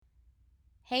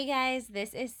Hey guys,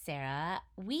 this is Sarah.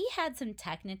 We had some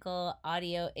technical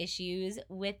audio issues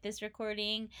with this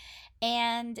recording,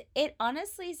 and it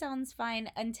honestly sounds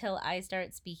fine until I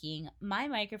start speaking. My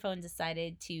microphone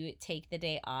decided to take the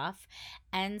day off,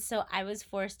 and so I was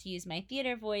forced to use my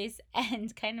theater voice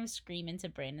and kind of scream into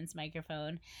Brandon's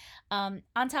microphone. On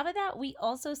top of that, we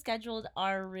also scheduled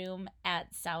our room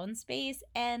at Soundspace,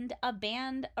 and a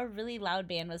really loud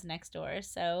band, was next door.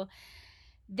 So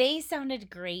they sounded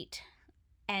great,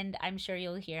 and I'm sure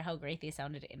you'll hear how great they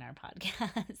sounded in our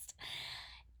podcast.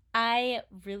 I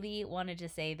really wanted to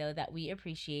say, though, that we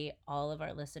appreciate all of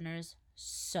our listeners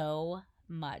so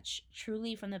much.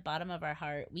 Truly, from the bottom of our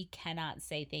heart, we cannot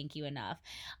say thank you enough.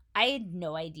 I had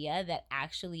no idea that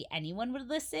actually anyone would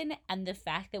listen, and the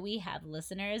fact that we have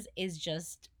listeners is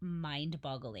just mind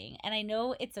boggling. And I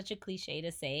know it's such a cliche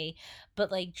to say,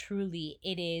 but like truly,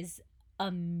 it is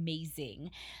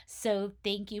amazing. So,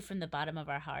 thank you from the bottom of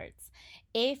our hearts.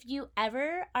 If you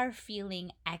ever are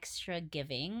feeling extra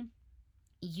giving,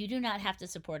 you do not have to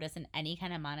support us in any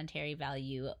kind of monetary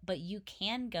value, but you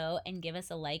can go and give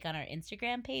us a like on our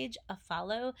Instagram page, a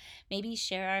follow, maybe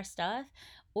share our stuff,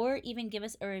 or even give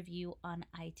us a review on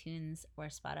iTunes or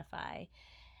Spotify.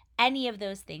 Any of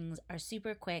those things are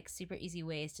super quick, super easy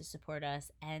ways to support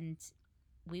us, and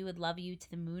we would love you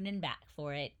to the moon and back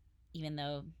for it, even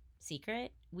though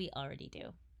secret, we already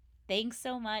do. Thanks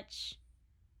so much.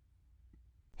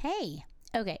 Hey,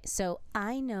 okay, so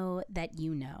I know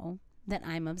that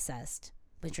I'm obsessed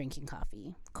with drinking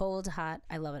coffee. Cold, hot,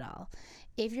 I love it all.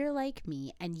 If you're like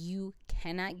me and you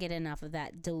cannot get enough of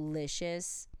that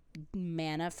delicious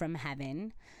manna from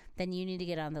heaven, then you need to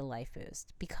get on the Life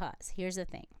Boost, because here's the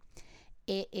thing.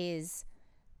 It is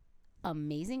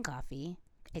amazing coffee.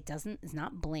 It's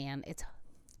not bland. It's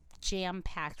jam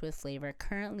packed with flavor.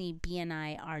 Currently, B and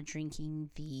I are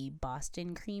drinking the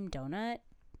Boston cream donut.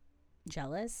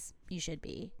 Jealous? You should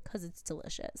be, because it's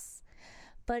delicious.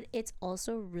 But it's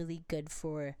also really good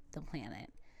for the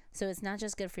planet. So it's not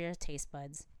just good for your taste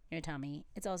buds, your tummy,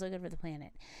 it's also good for the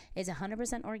planet. It's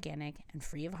 100% organic and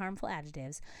free of harmful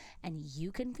additives, and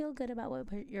you can feel good about what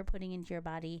you're putting into your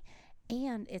body,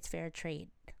 and it's fair trade,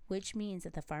 which means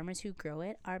that the farmers who grow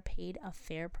it are paid a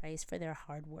fair price for their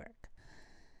hard work.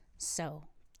 So,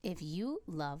 if you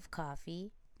love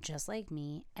coffee just like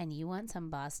me and you want some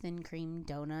Boston cream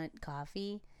donut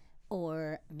coffee,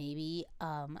 or maybe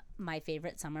my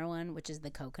favorite summer one, which is the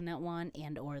coconut one,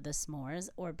 and or the s'mores,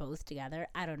 or both together,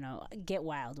 I don't know, get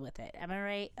wild with it. Am I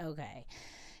right? Okay.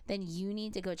 Then you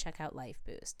need to go check out Life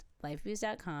Boost,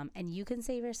 lifeboost.com, and you can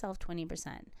save yourself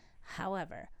 20%.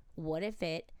 However, what if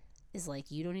it is like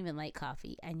you don't even like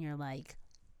coffee and you're like,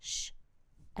 shh,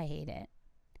 I hate it?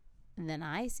 Then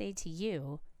I say to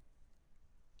you,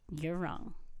 you're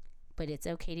wrong. But it's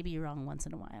okay to be wrong once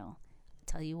in a while.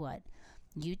 Tell you what,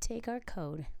 you take our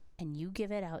code and you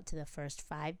give it out to the first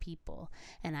 5 people,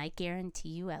 and I guarantee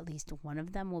you at least one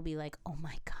of them will be like, oh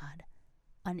my God,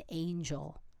 an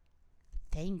angel.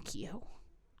 Thank you.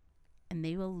 And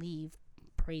they will leave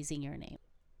praising your name.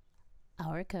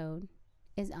 Our code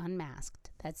is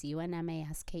unmasked. That's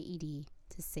UNMASKED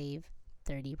to save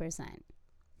 30%.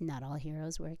 Not all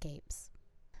heroes wear capes.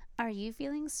 Are you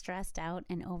feeling stressed out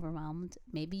and overwhelmed?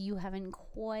 Maybe you haven't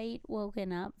quite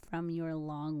woken up from your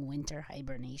long winter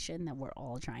hibernation that we're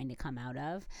all trying to come out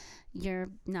of. You're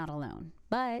not alone.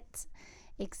 But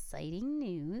exciting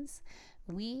news,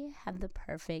 we have the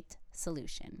perfect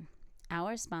solution.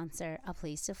 Our sponsor, A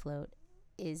Place to Float,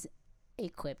 is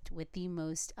equipped with the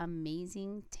most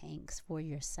amazing tanks for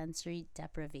your sensory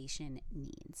deprivation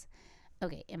needs.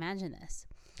 Okay, imagine this.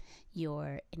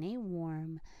 You're in a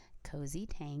warm, cozy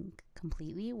tank,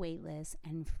 completely weightless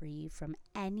and free from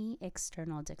any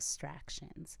external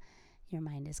distractions. Your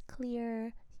mind is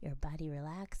clear, your body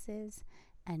relaxes,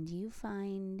 and you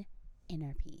find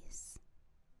inner peace.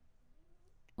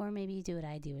 Or maybe you do what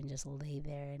I do and just lay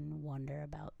there and wonder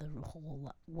about the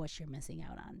whole what you're missing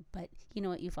out on. But you know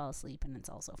what? You fall asleep and it's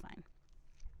also fine.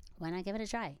 Why not give it a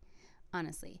try?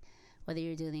 Honestly, whether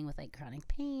you're dealing with like chronic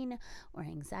pain or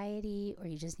anxiety, or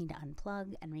you just need to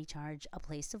unplug and recharge, A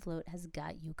Place to Float has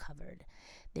got you covered.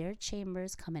 Their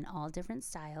chambers come in all different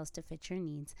styles to fit your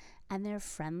needs, and their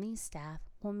friendly staff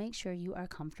will make sure you are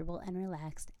comfortable and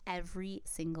relaxed every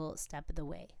single step of the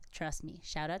way. Trust me,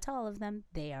 shout out to all of them.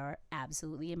 They are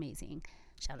absolutely amazing.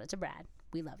 Shout out to Brad.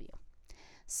 We love you.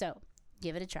 So,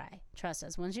 give it a try. Trust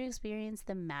us. Once you experience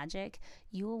the magic,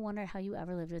 you will wonder how you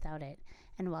ever lived without it.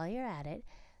 And while you're at it,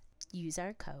 use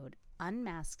our code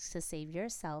UNMASKED to save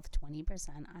yourself 20%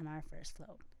 on our first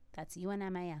float. That's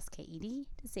UNMASKED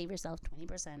to save yourself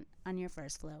 20% on your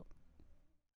first float.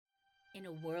 In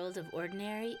a world of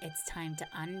ordinary, it's time to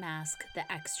unmask the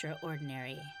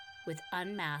extraordinary with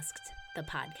Unmasked, the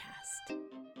podcast.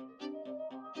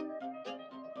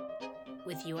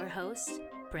 With your host,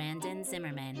 Brandon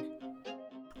Zimmerman.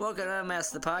 Welcome to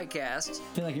Unmasked, the podcast.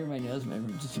 I feel like everybody knows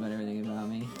just about everything about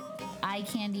me. Eye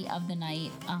candy of the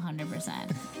night,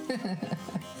 100%.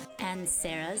 And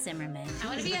Sarah Zimmerman. I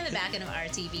want to be on the back end of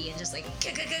RTV and just like,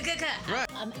 Right.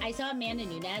 I saw Amanda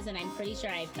Nunes and I'm pretty sure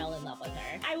I fell in love with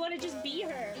her. I want to just be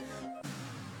her.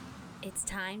 It's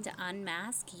time to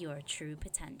unmask your true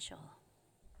potential.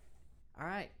 All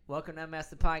right, welcome to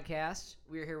Unmasked, the podcast.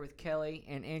 We're here with Kelly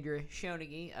and Andrea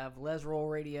Schoenige of Lez Roll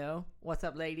Radio. What's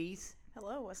up, ladies?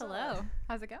 Hello, what's up? Hello.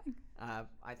 How's it going?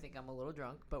 I think I'm a little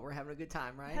drunk, but we're having a good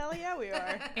time, right? Hell yeah, we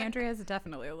are. Andrea's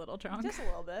definitely a little drunk. Just a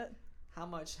little bit. How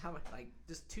much, like,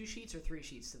 just 2 sheets or 3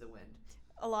 sheets to the wind?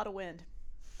 A lot of wind.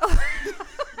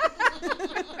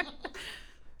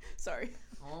 Sorry.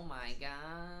 Oh my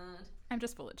God. I'm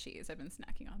just full of cheese. I've been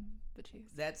snacking on the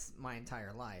cheese. That's my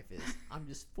entire life, is I'm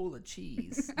just full of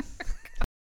cheese.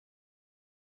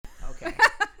 Okay.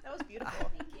 That was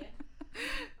beautiful. Thank you.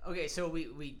 Okay, so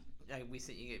we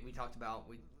talked about,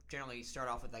 we generally start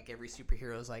off with like every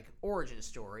superhero's like origin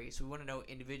story. So we want to know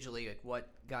individually like what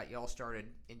got y'all started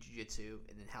in jiu-jitsu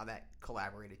and then how that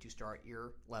collaborated to start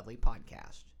your lovely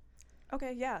podcast.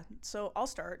 Okay, yeah. So I'll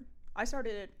start. I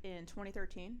started it in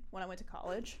 2013 when I went to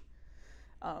college.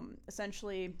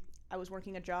 Essentially, I was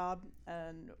working a job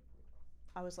and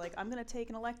I was like, I'm going to take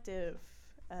an elective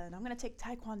and I'm going to take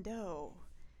Taekwondo.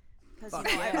 Because Fuck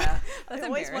I That's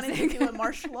always wanted to embarrassing. do a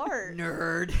martial art.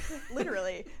 Nerd.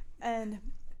 Literally. And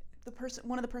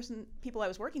one of the people I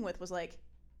was working with was like,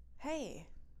 hey,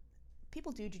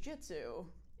 people do jiu-jitsu.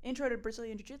 Intro to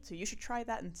Brazilian jiu-jitsu. You should try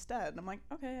that instead. And I'm like,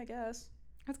 okay, I guess.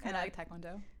 It's kind of like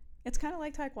Taekwondo. It's kind of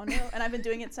like Taekwondo, and I've been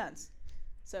doing it since.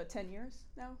 So 10 years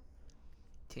now?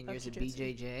 10 Of years of jiu-jitsu.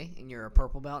 BJJ and you're a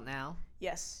purple belt now?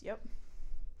 Yes, yep.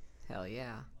 Hell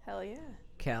yeah. Hell yeah.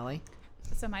 Kelly?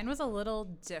 So mine was a little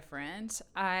different.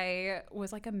 I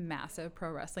was like a massive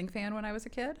pro wrestling fan when I was a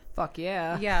kid. Fuck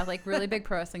yeah. Yeah, like really big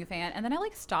pro wrestling fan. And then I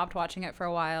like stopped watching it for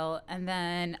a while. And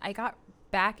then I got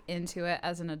back into it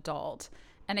as an adult.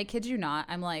 And I kid you not,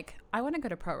 I'm like, I want to go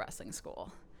to pro wrestling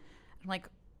school. I'm like,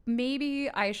 maybe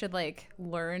I should like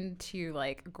learn to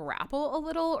like grapple a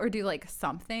little or do like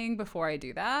something before I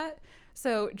do that.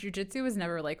 So jiu-jitsu was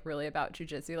never like really about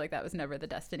jiu-jitsu. Like that was never the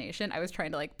destination. I was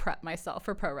trying to like prep myself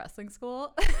for pro wrestling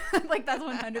school. Like that's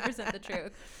 100% the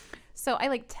truth. So I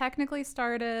like technically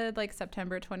started like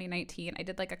September 2019. I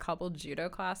did like a couple judo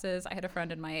classes. I had a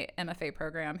friend in my MFA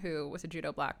program who was a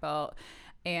judo black belt.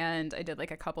 And I did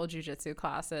like a couple jiu-jitsu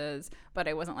classes, but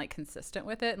I wasn't like consistent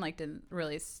with it and like didn't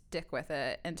really stick with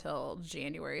it until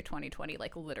January 2020,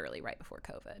 like literally right before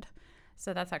COVID.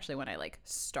 So that's actually when I like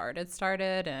started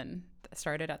and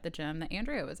started at the gym that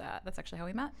Andrea was at. That's actually how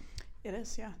we met. It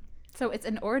is, yeah. So it's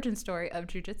an origin story of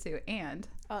jiu-jitsu and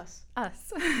Us.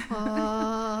 us.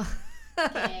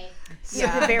 Gay.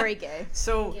 Yeah, very gay.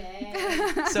 So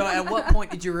Gay. So at what point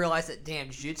did you realize that damn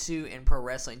jiu-jitsu and pro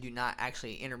wrestling do not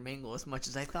actually intermingle as much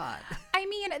as I thought? I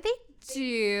mean, they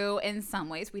do in some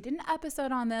ways. We did an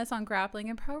episode on this on grappling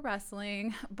and pro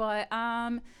wrestling, but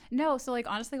no. So like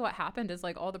honestly, what happened is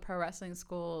like all the pro wrestling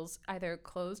schools either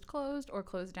closed or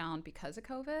closed down because of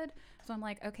COVID. So I'm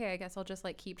like, okay, I guess I'll just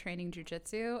like keep training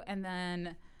jujitsu, and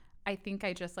then I think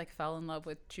I just like fell in love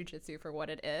with jujitsu for what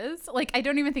it is. Like I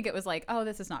don't even think it was like, oh,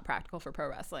 this is not practical for pro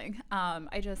wrestling.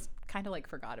 I just kind of like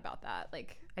forgot about that.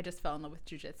 Like I just fell in love with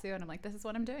jujitsu, and I'm like, this is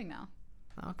what I'm doing now.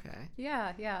 Okay.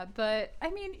 Yeah. But I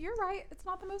mean, you're right. It's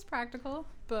not the most practical,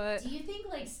 but Do you think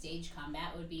like stage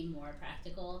combat would be more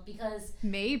practical? Because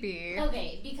maybe.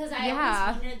 because I Yeah.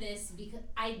 always wonder this because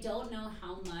I don't know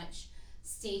how much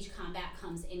stage combat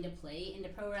comes into play into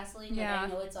pro wrestling. Like Yeah. I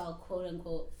know it's all quote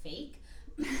unquote fake.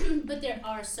 But there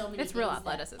are so many It's real things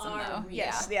that athleticism, are though. real.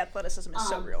 Yes, the athleticism is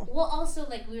so real. Well, also,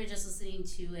 like, we were just listening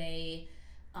to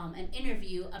an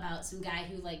interview about some guy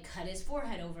who, like, cut his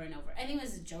forehead over and over. I think it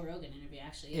was a Joe Rogan interview,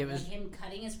 actually. It was- like, him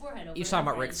cutting his forehead over You're and talking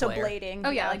over. about Ric And- So Flair. blading. Oh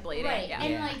yeah, like blading. Right, Yeah.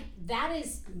 and, Yeah. like, that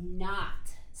is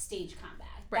not stage combat.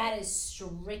 Right. That is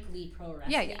strictly pro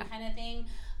wrestling Yeah. kind of thing.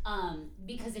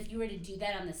 Because if you were to do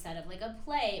that on the set of, like, a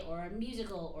play or a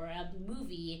musical or a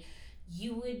movie,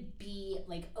 you would be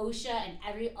like OSHA and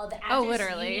all the actors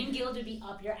literally. union guild would be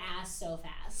up your ass so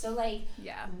fast. So like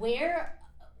Yeah.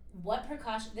 what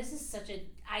precaution, this is such a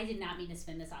I did not mean to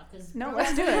spin this off because No,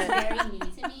 let's do it. very new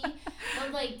to me.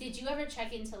 But like, did you ever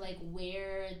check into like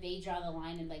where they draw the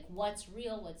line and like what's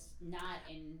real, what's not,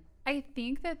 and I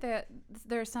think that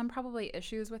there's some probably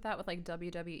issues with that with like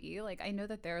WWE. Like I know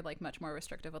that they're like much more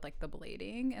restrictive with like the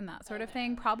blading and that sort of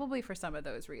thing, probably for some of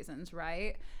those reasons,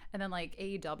 right? And then like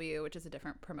AEW, which is a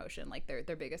different promotion, like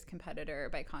their biggest competitor,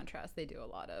 by contrast, they do a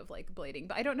lot of like blading.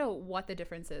 But I don't know what the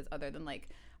difference is other than like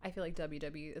I feel like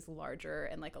WWE is larger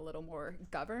and like a little more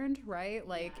governed, right?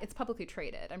 Like it's publicly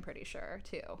traded, I'm pretty sure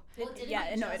too. well, didn't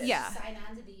yeah, they no, it just is. Yeah. sign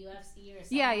on to the UFC or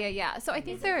something? Yeah. So I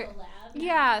think Is it they're collab?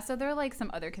 yeah, so there are like some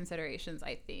other considerations,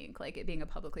 I think, like it being a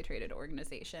publicly traded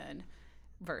organization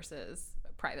versus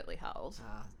privately held.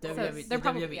 WWE, they're the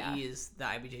probably- WWE yeah. is the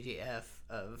IBJJF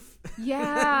of.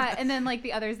 Yeah, and then like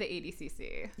the other's the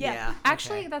ADCC. Yeah.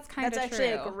 Actually, okay. that's kind of That's true.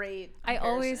 actually a great I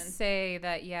always comparison. say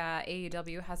that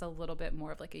AEW has a little bit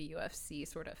more of like a UFC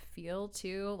sort of feel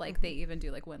too. Like they even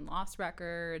do like win-loss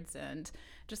records and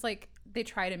just like they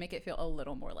try to make it feel a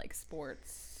little more like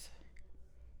sports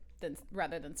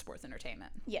rather than sports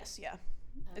entertainment. Yes, yeah.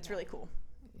 It's really cool.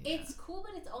 It's cool,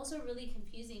 but it's also really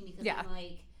confusing because Yeah. I'm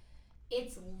like,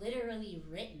 it's literally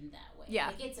written that way. Yeah.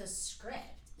 Like it's a script.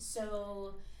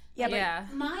 So Yeah, but Yeah.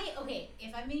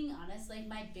 if I'm being honest, like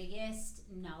my biggest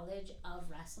knowledge of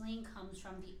wrestling comes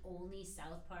from the only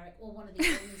South Park, well, one of the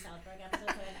only South Park episodes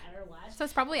I've ever watched. So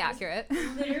it's probably accurate.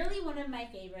 Literally one of my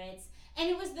favorites, and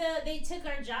it was the They Took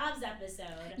Our Jobs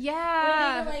episode.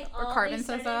 Yeah. Where they were, like, Or all Cartman they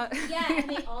says started- that. Yeah, and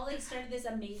they all like started this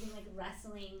amazing like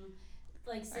wrestling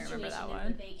like I remember situation that and one.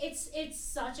 everything. It's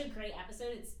such a great episode.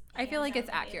 It's I feel like hands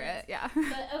it's down my accurate. favorite. Yeah.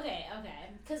 But okay,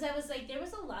 because I was like, there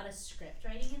was a lot of script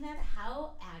writing in that.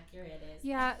 How accurate is?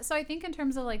 Yeah, so I think in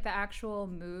terms of like the actual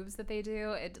moves that they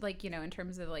do, it like, you know, in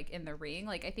terms of like in the ring,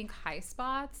 like I think high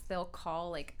spots they'll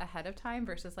call like ahead of time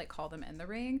versus like call them in the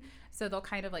ring. So they'll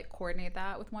kind of like coordinate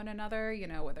that with one another, you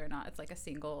know, whether or not it's like a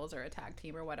singles or a tag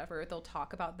team or whatever. They'll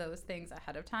talk about those things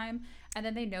ahead of time, and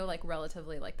then they know like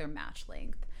relatively like their match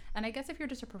length. And I guess if you're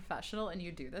just a professional and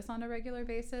you do this on a regular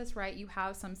basis, right, you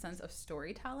have some sense of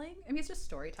storytelling. I mean, it's just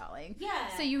storytelling. Yeah.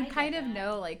 So you I get kind of that.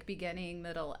 know like beginning,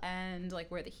 middle, end,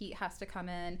 like where the heat has to come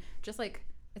in, just like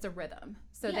it's a rhythm.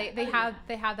 So Yeah,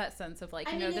 they have that sense of like,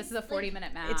 I you know, mean, this it's is a like-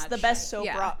 40-minute match. it's the best soap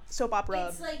Yeah. opera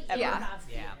It's like ever. Yeah. improv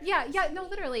Yeah. theater. Yeah, no,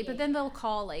 literally. But then they'll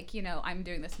call like, you know, I'm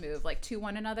doing this move like to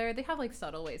one another. They have like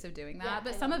subtle ways of doing that, Yeah,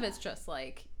 but I some love of it's that. just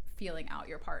like feeling out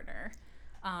your partner.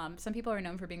 Some people are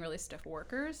known for being really stiff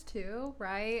workers too,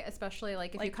 right? Especially like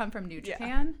if you Like, come from New yeah.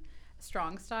 Japan,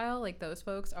 strong style, like those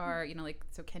folks are, you know, like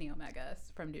so Kenny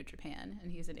Omega's from New Japan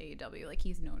and he's in AEW, like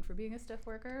he's known for being a stiff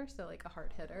worker, so like a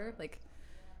hard hitter, like,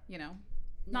 you know,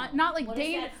 not like What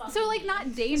does that so fucking like mean?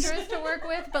 not dangerous to work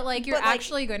with, but like you're But, like,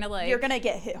 actually going to like You're gonna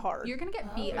get hit hard. you're gonna get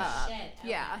Oh, beat up. shit. Okay.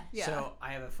 Yeah. So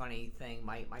I have a funny thing.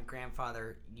 My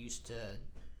grandfather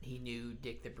he knew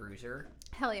Dick the Bruiser,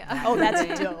 Hell yeah. Oh,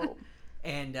 that's dope.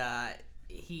 and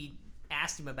he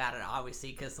asked him about it,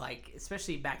 obviously, because like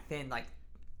especially back then, like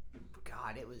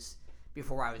God, it was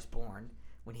before I was born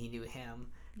when he knew him.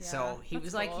 So he that's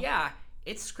was like, cool. yeah,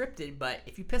 it's scripted, but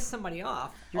if you piss somebody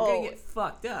off, you're Oh. gonna get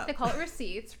fucked up. They call it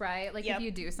receipts, right? Like Yep. if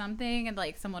you do something and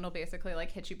like someone will basically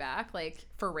like hit you back, like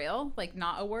for real, like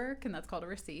not a work, and that's called a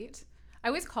receipt. I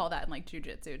always call that in like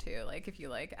jujitsu too. Like if you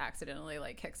like accidentally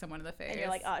like kick someone in the face, And you're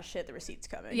like, oh shit, the receipt's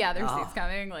coming. yeah, the Oh. receipt's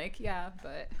coming. Like yeah,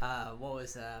 but What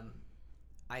was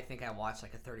I think I watched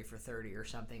like a 30 for 30 or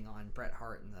something on Bret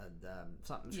Hart and the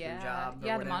something screw yeah, job. or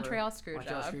yeah, the whatever. Montreal screw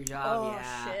Montreal job. screw job. Oh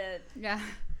yeah. shit. Yeah,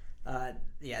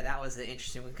 Yeah, that was an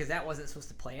interesting one because that wasn't supposed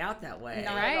to play out that way.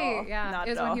 No. Not at right. all. Yeah, Not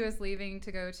it was at when all. he was leaving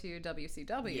to go to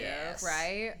WCW, Yes.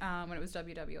 right? When it was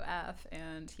WWF,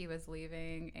 and he was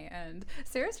leaving, and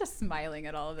Sarah's just smiling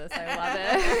at all of this. I love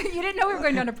it. You didn't know we were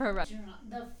going down to pro wrestling.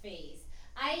 The face.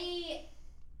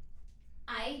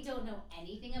 I don't know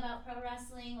anything about pro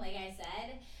wrestling, like I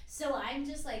said, so I'm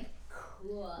just like,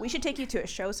 cool. We should take you to a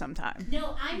show sometime.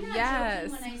 No, I'm not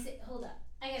Yes. joking when I say. Hold up,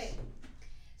 I gotta.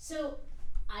 So,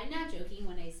 I'm not joking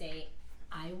when I say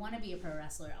I want to be a pro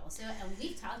wrestler also, and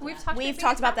we've talked. about We've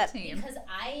talked about that. team. because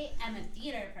I am a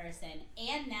theater person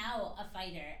and now a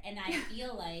fighter, and I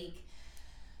feel like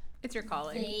It's your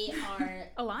calling. they are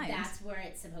Aligned. That's where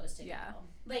it's supposed to Yeah. go.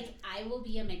 Like I will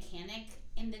be a mechanic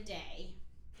in the day,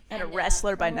 And a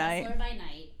wrestler by pro night. Wrestler by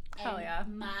night. Hell and yeah.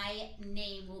 My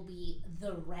name will be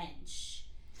the Wrench,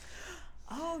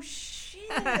 Oh shit.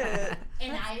 and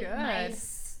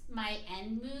That's my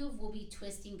end move will be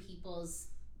twisting people's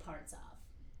parts off,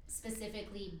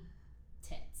 specifically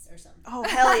tits or something. Oh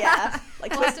hell yeah.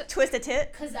 Like twist a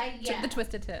tit. Cause The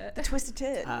twisted tit. The twisted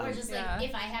tit. or just like Yeah.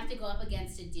 if I have to go up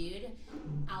against a dude,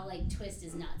 I'll like twist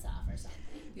his nuts off or something.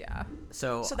 Yeah.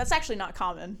 So So that's actually not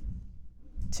common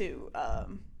to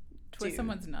Twist do.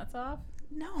 someone's nuts off?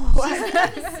 No. She's doing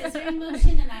the scissoring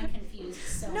motion, and I'm confused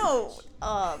so No.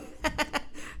 much.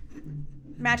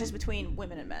 Matches between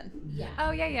women and men. Yeah.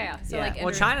 Oh yeah. So yeah. like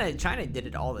Well, China did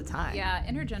it all the time. Yeah,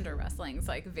 intergender wrestling's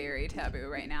like very taboo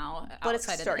right now. But it's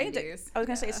outside of starting the to. indies. I was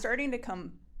gonna say it's starting to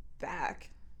come back.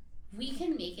 We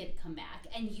can make it come back,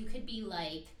 and you could be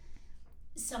like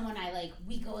someone I like.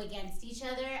 We go against each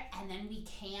other, and then we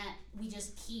can't. We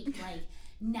just keep like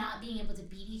not being able to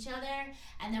beat each other,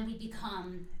 and then we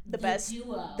become The best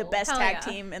duo. The best Hell tag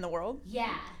yeah. team in the world.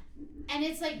 Yeah, and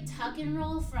it's like Tuck and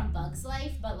Roll from Bug's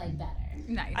Life, but like better.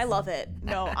 Nice. I love it.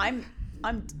 No, I'm.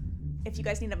 If you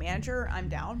guys need a manager, I'm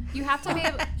down. You have to be.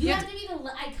 You have to be the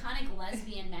iconic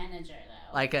lesbian manager,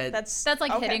 though. Like a That's That's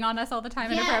like okay. hitting on us all the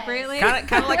time Yes. inappropriately.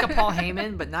 kind of like a Paul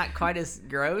Heyman, but not quite as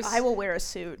gross. I will wear a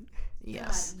suit.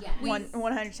 Yes. God, yeah.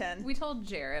 110. We told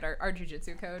Jared, our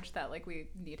jujitsu coach, that like we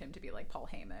need him to be like Paul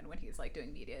Heyman when he's like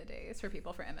doing media days for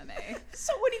people for MMA.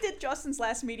 So when he did Justin's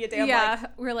last media day, I'm yeah,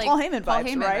 like, we're like Paul Heyman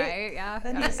vibes, right? right? Yeah.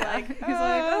 And yeah, he's yeah. like, he's like, oh,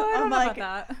 I don't I'm know like,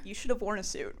 about that. you should have worn a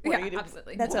suit. What Yeah, are you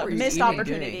absolutely. That's What a were you missed even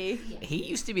opportunity. He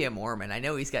used to be a Mormon. I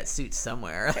know he's got suits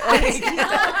somewhere. Oh, I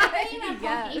thought you meant Paul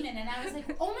Yes. Heyman, and I was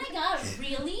like, oh my god,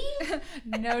 really?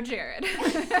 No, Jared.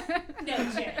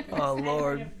 No, Jared. Oh,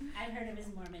 Lord. I've heard of his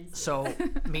Mormon suit. So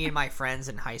me and my friends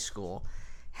in high school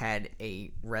had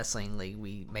a wrestling league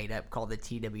we made up called the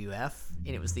TWF,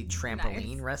 and it was the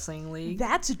Trampoline Nice. Wrestling League.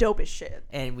 That's dope as shit.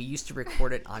 And we used to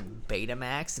record it on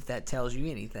Betamax, if that tells you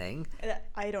anything.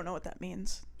 I don't know what that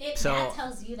means. So- that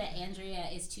tells you that Andrea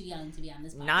is too young to be on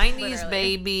this podcast. 90s, Literally.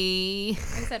 baby.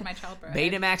 I said my child bride.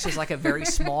 Betamax was like a very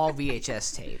small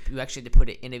VHS tape. You actually had to put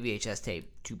it in a VHS tape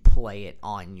to play it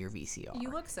on your VCR. You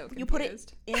look so confused. You put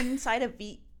it inside a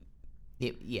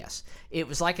Yes, it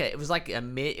was like it was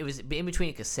in between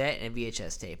a cassette and a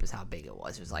VHS tape is how big it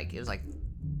was. It was like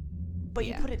but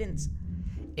Yeah. you put it in.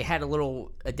 it had a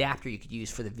little adapter you could use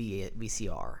for the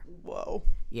VCR. Whoa.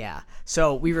 Yeah,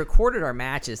 so we recorded our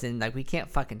matches and like we can't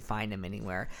fucking find them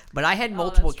anywhere. But I had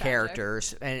multiple that's tragic.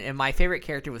 characters, and my favorite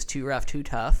character was Too Rough, Too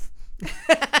Tough.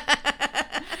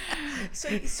 So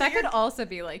That could also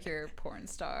be like your porn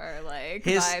star like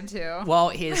His- vibe too. Well,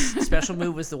 his special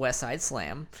move was the West Side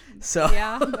Slam. So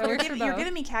Yeah, that works for you're both.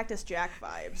 giving me Cactus Jack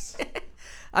vibes.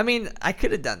 I mean, I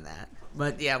could have done that,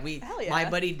 but yeah, Hell yeah. my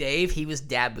buddy Dave, he was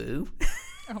Dabu.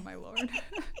 Oh my lord.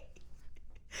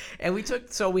 And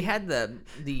we had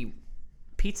the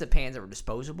pizza pans that were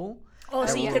disposable. Oh, They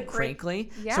so were you a little could break.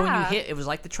 crinkly. So when you Yeah. hit, it was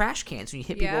like the trash cans. When you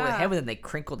hit people over the Yeah. head with them, they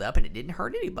crinkled up and it didn't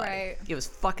hurt anybody. Right. It was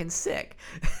fucking sick.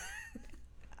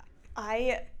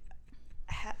 I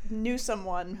knew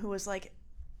someone who was like,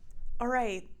 all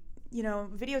right,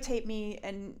 videotape me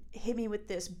and hit me with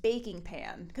this baking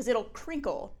pan because it'll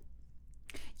crinkle.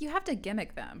 You have to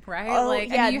gimmick them, right? Oh, like,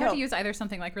 yeah, and you have no. to use either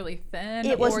something like really thin,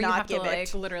 It was or you not have to like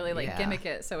gimmicked. literally like Yeah. gimmick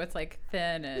it so it's like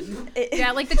thin and It-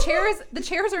 yeah, like the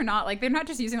chairs are not like they're not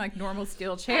just using like normal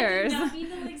steel I chairs. did not mean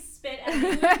to like spit at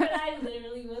you, but I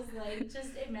literally was like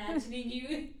just imagining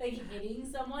you like hitting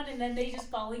someone and then they just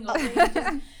falling over and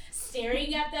just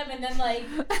staring at them and then like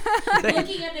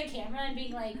looking at the camera and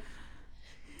being like,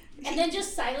 and then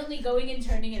just silently going and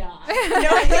turning it off.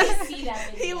 I didn't see that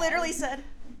He video. literally said,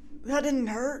 that didn't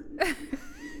hurt.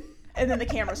 And then the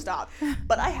camera stopped.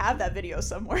 But I have that video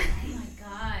somewhere. Oh my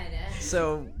god.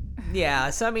 So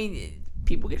yeah, so I mean,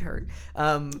 people get hurt.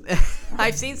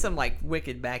 I've seen some like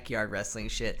wicked backyard wrestling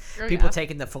shit. Oh, People yeah.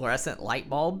 taking the fluorescent light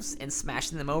bulbs and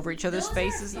smashing them over each other's Those are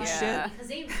faces and fun shit. because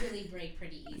they really break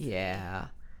pretty easy. Yeah.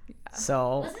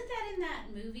 So Wasn't that in that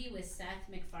movie with Seth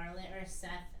MacFarlane or Seth,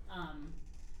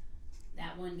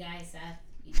 that one guy, Seth?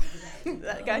 You know,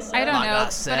 That guy Seth. I don't Oh my know, God,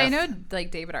 but Seth. I know like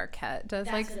David Arquette does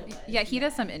That's like what it was, yeah, he yeah.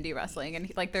 does some indie wrestling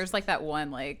and like there's like that one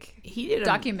like he did a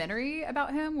documentary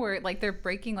about him where like they're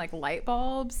breaking like light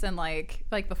bulbs and like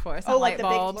the fluorescent Oh, like light the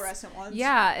big bulbs. fluorescent ones?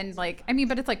 Yeah, and like I mean,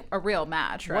 but it's like a real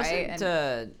match, right? Wasn't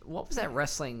And what was that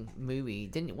wrestling movie?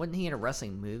 Wasn't he in a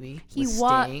wrestling movie? he with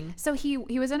was Sting? so he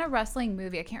was in a wrestling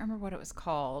movie. I can't remember what it was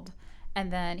called. And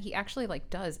then he actually like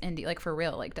does indie like for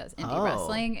real like does indie Oh.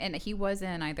 wrestling and he was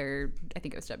in either I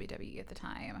think it was WWE at the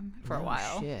time for a No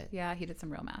while. shit. Yeah, he did some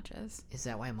real matches. Is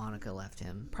that why Monica left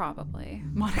him? Probably.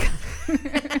 Monica.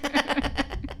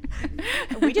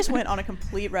 We just went on a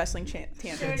complete wrestling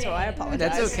tangent, Sure so I did. apologize.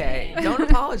 That's okay. Don't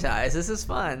apologize. This is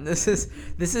fun. This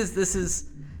is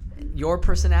your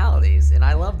personalities, and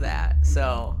I love that.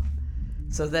 So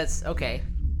that's okay.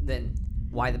 Then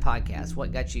why the podcast?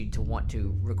 What got you to want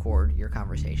to record your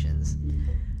conversations?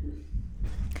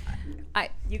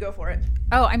 You go for it.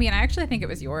 Oh, I mean, I actually think it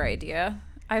was your idea.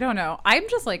 I don't know. I'm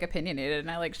just like opinionated,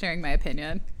 and I like sharing my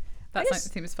opinion. That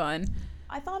seems fun.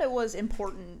 I thought it was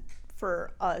important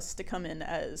for us to come in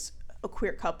as a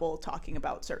queer couple talking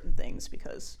about certain things,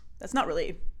 because that's not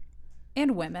really...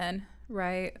 And women,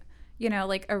 right? You know,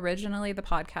 like originally the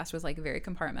podcast was like very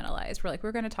compartmentalized.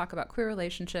 We're going to talk about queer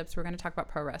relationships, we're going to talk about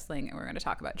pro wrestling, and we're going to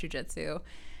talk about jujitsu.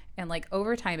 And like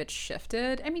over time it's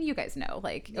shifted. I mean, you guys know,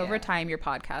 like over time your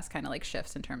podcast kind of like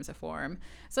shifts in terms of form.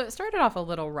 So it started off a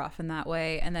little rough in that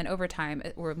way. And then over time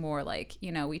we're more like,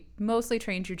 you know, we mostly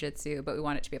train jujitsu, but we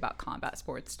want it to be about combat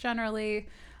sports generally.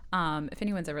 If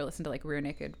anyone's ever listened to like Rear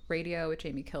Naked Radio with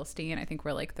Jamie Kilstein, I think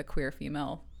we're like the queer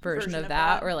female version of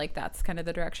that, or like that's kind of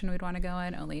the direction we'd want to go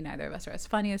in. Only neither of us are as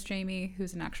funny as Jamie,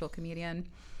 who's an actual comedian.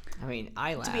 I mean,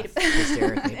 I laugh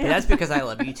hysterically, but that's because I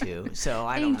love you too. So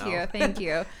I don't know. Thank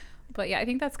you. But yeah, I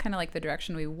think that's kind of like the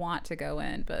direction we want to go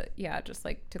in. But yeah, just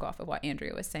like to go off of what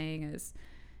Andrea was saying, is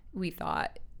we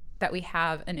thought that we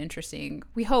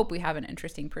hope we have an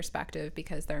interesting perspective,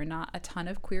 because there are not a ton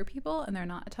of queer people and there are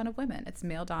not a ton of women. It's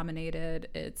male dominated,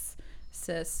 it's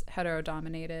cis hetero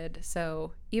dominated.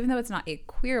 So even though it's not a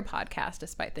queer podcast,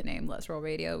 despite the name Lez Roll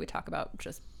Radio, we talk about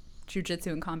just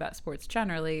jiu-jitsu and combat sports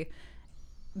generally.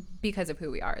 Because of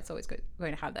who we are, it's always going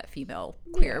to have that female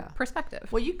queer perspective.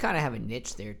 Well, you kind of have a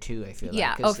niche there too, I feel like.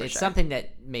 Yeah, Cause for it's sure. something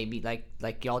that maybe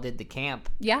like y'all did the camp.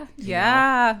 Yeah,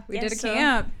 we did a so-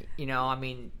 camp. You know, I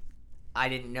mean, I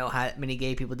didn't know how many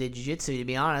gay people did jiu-jitsu, to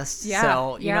be honest. Yeah,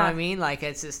 So, you know yeah. what I mean? Like,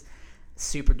 it's just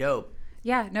super dope.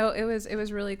 Yeah, no, it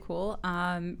was really cool.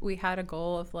 We had a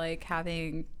goal of like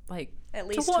having like At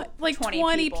least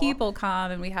 20 people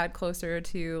come, and we had closer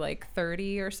to like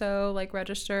 30 or so like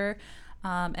register.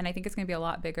 And I think it's going to be a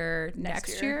lot bigger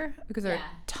next year, because there are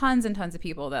tons and tons of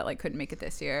people that like couldn't make it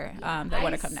this year that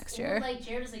want to come next year. Like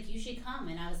Jared was like, you should come,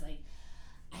 and I was like,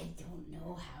 I don't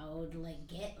know how to like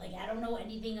get, like I don't know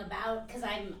anything about, because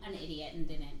I'm an idiot and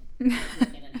didn't look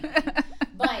at anything.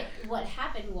 But what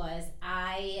happened was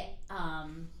I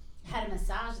had a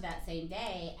massage that same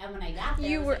day, and when I got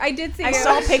there, I did see. I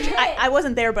saw a picture. I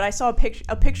wasn't there, but I saw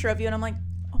a picture of you, and I'm like,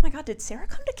 oh my god, did Sarah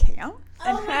come to camp?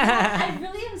 Oh my god, I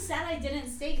really am sad I didn't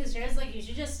stay, because Jared's like, you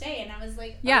should just stay, and I was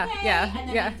like, Yeah, okay. yeah, And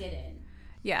then yeah. I didn't.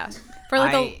 Yeah. For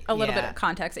like a little bit yeah. of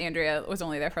context, Andrea was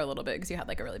only there for a little bit because you had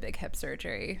like a really big hip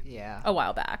surgery a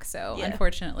while back. So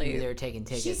unfortunately, They were taking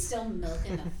tickets. She's still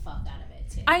milking the fuck out of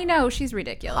it too. I know she's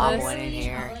ridiculous. Hobbling in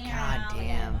here. God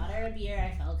damn. I bought her a beer.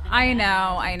 I felt kind of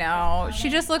I bad. know. She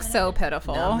just looks so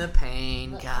pitiful. Numb the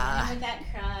pain. Look, God. with that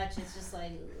crutch, it's just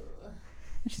like, ugh.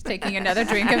 She's taking another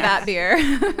drink of that beer.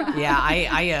 Yeah,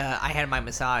 I had my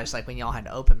massage like when y'all had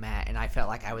the open mat, and I felt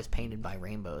like I was painted by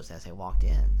rainbows as I walked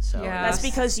in. So Yeah. That's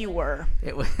because you were.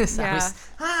 it was. I was.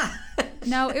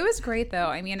 No, it was great though.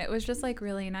 I mean, it was just like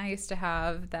really nice to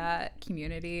have that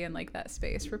community and like that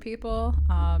space for people.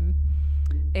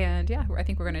 And yeah, I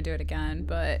think we're gonna do it again.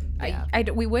 But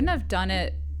we wouldn't have done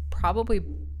it probably,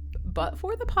 but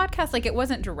for the podcast. Like it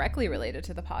wasn't directly related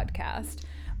to the podcast,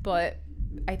 but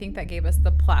I think that gave us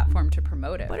the platform to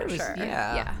promote it. But for it was, sure.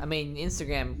 yeah. I mean,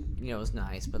 Instagram, is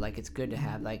nice, but like it's good to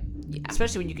have like,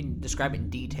 especially when you can describe it in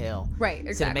detail, Right, Instead of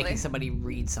exactly. making somebody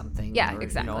read something, Yeah, or,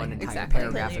 exactly, an entire exactly.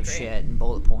 paragraph of Completely agree. shit and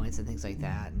bullet points and things like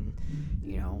that, and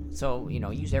so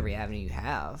use every avenue you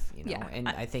have, Yeah, and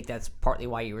I think that's partly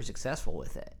why you were successful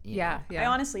with it. you know? Yeah. I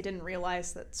honestly didn't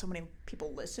realize that so many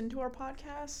people listen to our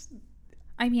podcast.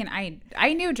 I mean,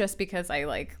 I knew just because I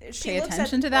like She pay looks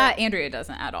attention at, to that. like- Andrea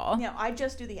doesn't at all. You know, I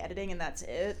just do the editing and that's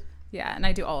it. Yeah, and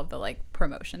I do all of the like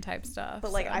promotion type stuff.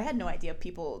 But like, so. I had no idea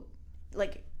people,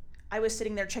 like, I was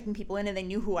sitting there checking people in and they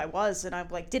knew who I was, and I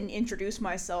like didn't introduce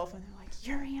myself, and they're like,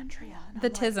 "You're Andrea." And The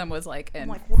I'm like, tism was like in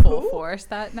like, full who? force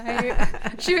that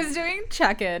night. She was doing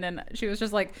check-in and she was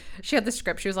just like, she had the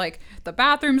script. She was like, the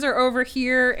bathrooms are over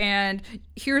here and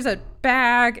here's a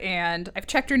bag and I've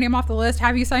checked your name off the list.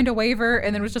 Have you signed a waiver?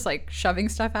 And then was just like shoving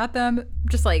stuff at them,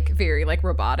 just like very like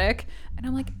robotic. And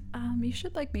I'm like, you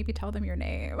should like maybe tell them your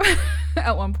name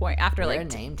at one point after Wear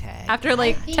like a name tag. after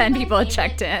like I think 10 my people had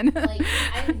favorite- checked in. Like,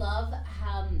 I love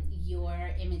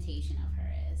your imitation of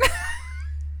her is.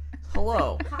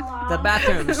 Hello. Hello. The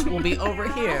bathrooms will be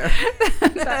over here.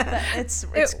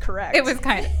 it's correct. It was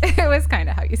kind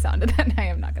of how you sounded that night.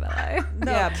 I'm not gonna lie.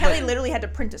 No, Yeah, Kelly but- literally had to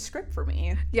print a script for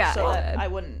me. Yeah, so it that did. I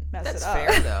wouldn't mess That's it up.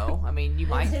 fair though. I mean, you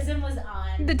might. Autism was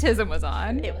on. The tism was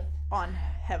on. It on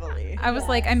heavily. I was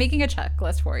like, I'm making a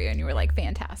checklist for you, and you were like,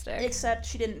 fantastic. Except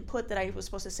she didn't put that I was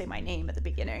supposed to say my name at the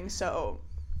beginning. So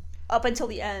up until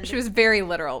the end, She was very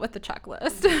literal with the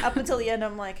checklist. up until the end,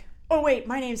 I'm like, oh wait,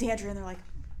 my name's Andrea, and they're like,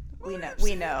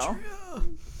 we know.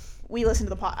 We listen to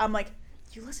the pod. I'm like,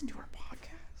 you listen to our podcast?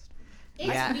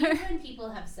 It's weird when people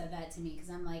have said that to me because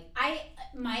I'm like,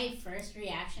 my first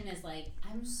reaction is like,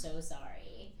 I'm so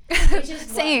sorry. Which is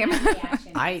Same. What my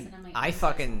reaction is, and I'm like, I I'm so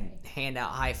fucking sorry. hand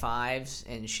out high fives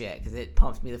and shit because it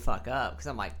pumps me the fuck up because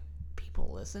I'm like,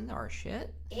 people listen to our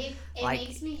shit. It Like-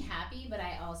 makes me happy, but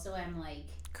I also am like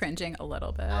Cringing a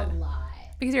little bit. a lot.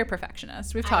 Because you're a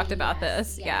perfectionist. We've talked about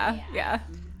Yes, this. Yeah.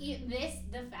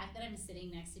 The fact that I'm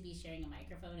sitting next to be sharing a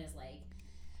microphone is like,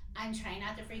 I'm trying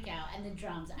not to freak out, and the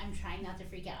drums, I'm trying not to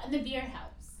freak out, and the beer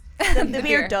helps. The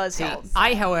beer does See, help.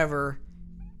 I, however,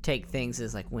 take things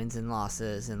as like wins and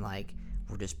losses and like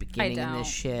we're just beginning in don't. this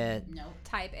shit. Nope.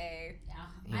 Type A.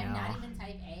 Yeah, I'm not know. even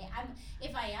type A.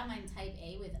 If I am, I'm type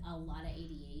A with a lot of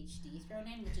ADHD thrown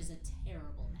in, which is a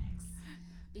terrible mix.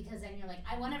 Because then you're like,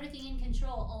 I want everything in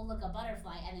control. Oh, look, a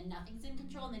butterfly, and then nothing's in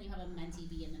control, and then you have a mentee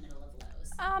bee in the middle of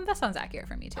Lowe's. That sounds accurate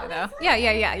for me too, though. that's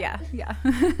Yeah.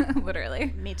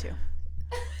 Literally. Me too.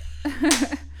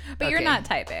 But you're Okay. not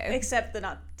type A. Except the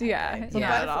not. Yeah, The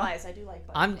not at all. butterflies. I do like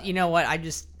butterflies. You know what? I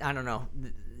don't know.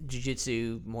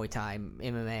 Jiu-jitsu, Muay Thai,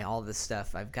 MMA, all this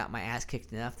stuff. I've got my ass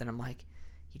kicked enough that I'm like,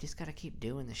 you just gotta keep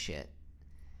doing the shit.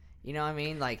 You know what I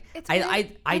mean? Like, It's I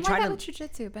I'm try like that to.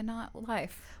 with jujitsu, but not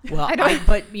life. Well, I don't-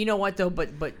 but you know what though? But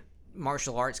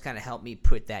martial arts kind of helped me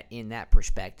put that in that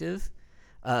perspective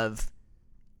of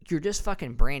you're just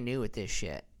fucking brand new at this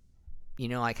shit. You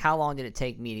know, like how long did it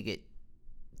take me to get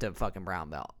the fucking brown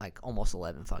belt? Like almost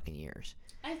 11 fucking years.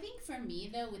 I think for me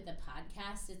though, with the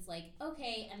podcast, it's like,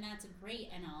 okay, and that's great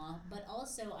and all, but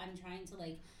also I'm trying to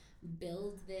like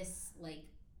build this like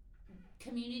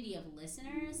community of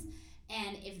listeners.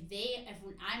 And if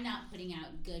I'm not putting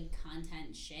out good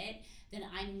content shit, then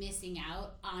I'm missing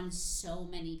out on so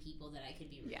many people that I could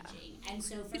be reaching. And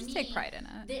so for You just me, take pride in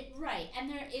it. right. And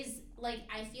there is like,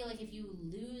 I feel like if you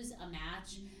lose a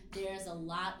match, there's a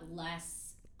lot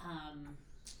less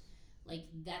like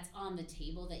that's on the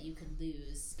table that you could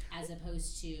lose as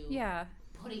opposed to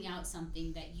putting out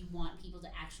something that you want people to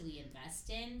actually invest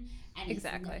in. And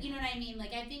Exactly. you know what I mean?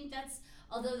 Like, I think that's,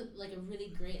 although like a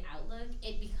really great outlook,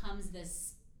 it becomes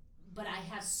this, but I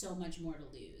have so much more to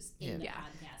lose in the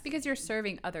podcast. Because you're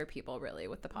serving other people really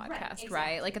with the podcast,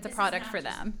 right? Exactly. Like it's a This is product not for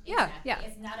just- them. Exactly. Yeah.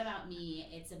 It's not about me.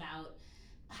 It's about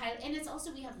and it's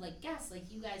also, we have like guests like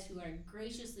you guys who are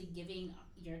graciously giving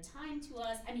your time to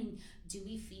us. I mean, do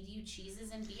we feed you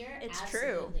cheeses and beer? It's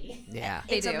true. Absolutely. Yeah,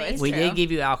 They It's do. amazing. It's we true. did give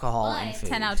you alcohol and But food.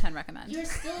 10 out of 10 recommend. You're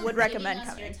still Would giving recommend us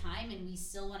coming. your time, and we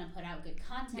still want to put out good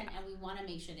content, and we want to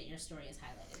make sure that your story is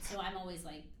highlighted. So I'm always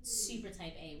like super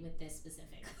type A with this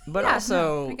specific. But Yeah,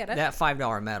 also, no, I get it. that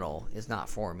 $5 medal is not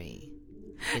for me.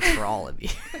 It's for all of you.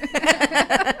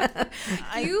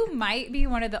 You might be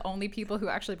one of the only people who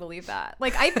actually believe that.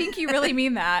 Like, I think you really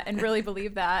mean that and really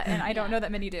believe that, and I don't know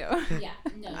that many do. Yeah,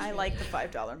 no. I like the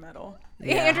 $5 medal.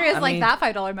 Yeah, Andrea's I like, mean- that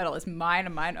 $5 medal is mine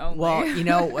and mine only. Well, you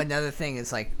know, another thing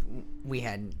is like we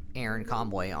had Erin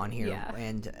Conboy on here, Yeah.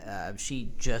 and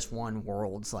she just won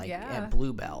Worlds like Yeah. at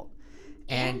blue belt.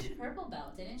 And purple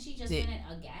belt, didn't she just win it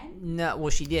again? No, well,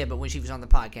 she did, but when she was on the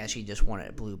podcast, she just won it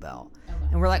at blue belt. Okay.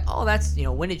 And we're like, oh, that's, you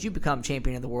know, when did you become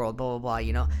champion of the world, blah, blah, blah,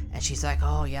 you know? And she's like,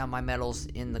 oh, yeah, my medal's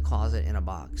in the closet in a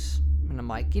box. And I'm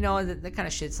like, you know, that kind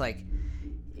of shit's like,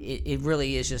 it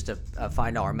really is just a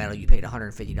 $5 medal you paid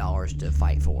 $150 to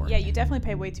fight for. Yeah, you definitely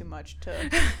pay way too much to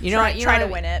You know, try to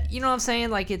what- win it. You know what I'm saying?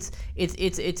 Like it's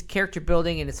character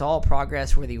building and it's all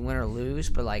progress whether you win or lose.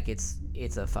 But like it's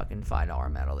a fucking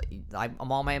 $5 medal.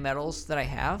 All my medals that I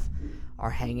have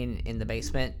are hanging in the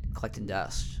basement collecting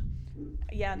dust.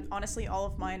 Yeah, honestly, all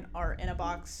of mine are in a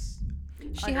box.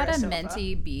 she under had a sofa.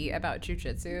 mentee be about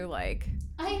jujitsu like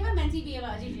I have a mentee be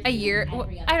about jiu-jitsu a year,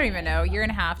 every other I don't day. even know, year and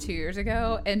a half, 2 years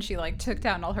ago, and she like took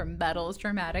down all her medals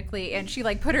dramatically, and she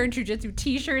like put her jujitsu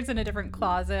t-shirts in a different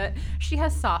closet. She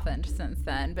has softened since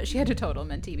then, but she had a total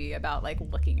mentee be about like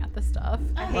looking at the stuff.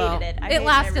 I Well, hated it. I It hated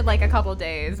lasted everything. like a couple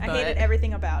days, I but hated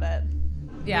everything about it.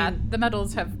 yeah, the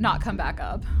medals have not come back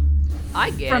up I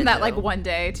get from it, that like though. 1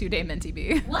 day, 2 day mentee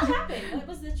be. What happened? What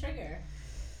was the trigger?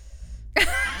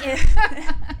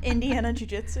 Indiana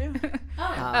Jiu-Jitsu.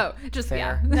 Oh, just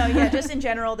fair. yeah. No, yeah, just in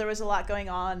general, there was a lot going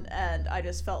on, and I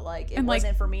just felt like it And, like-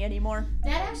 wasn't for me anymore.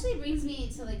 That actually brings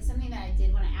me to like something that I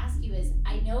did want to ask you is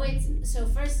I know it's so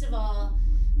first of all,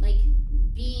 like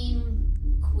being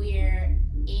queer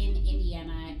in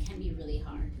Indiana can be really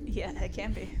hard. Yeah, it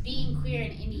can be. Being queer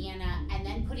in Indiana and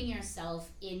then putting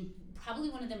yourself in probably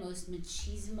one of the most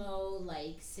machismo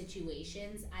like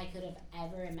situations I could have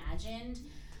ever imagined.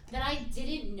 that I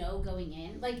didn't know going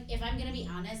in. Like, if I'm gonna be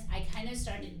honest, I kind of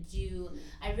started to do.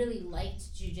 I really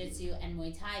liked jiu-jitsu and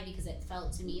Muay Thai because it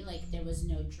felt to me like there was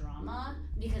no drama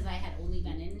because I had only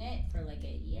been in it for like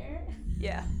a year.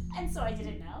 Yeah. And so I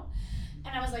didn't know.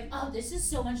 And I was like, oh, this is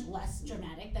so much less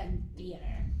dramatic than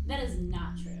theater. That is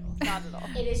not true. Not at all.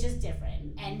 It is just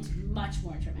different and much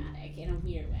more dramatic in a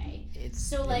weird way.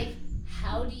 So, like,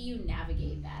 how do you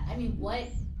navigate that? I mean,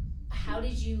 how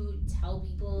did you tell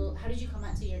people, how did you come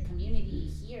out to your community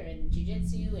here in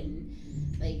jiu-jitsu and,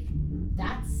 like,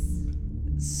 that's...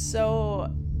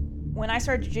 So when I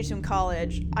started jiu-jitsu in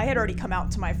college, I had already come out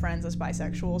to my friends as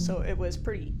bisexual, so it was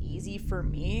pretty easy for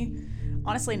me.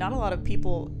 Honestly, not a lot of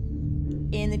people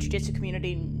in the jiu-jitsu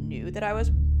community knew that I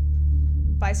was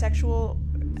bisexual,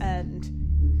 and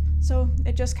so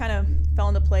it just kind of fell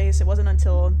into place. It wasn't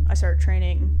until I started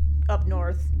training up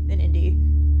north in Indy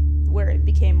where it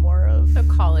became more of So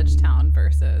college town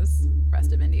versus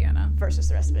rest of Indiana. versus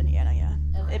the rest of Indiana,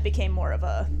 yeah. Okay. It became more of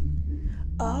a,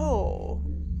 oh,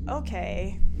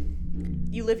 okay,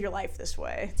 you live your life this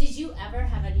way. Did you ever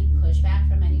have any pushback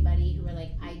from anybody who were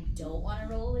like, I don't want to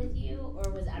roll with you?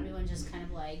 Or was everyone just kind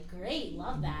of like, great,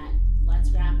 love that, let's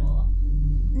grapple?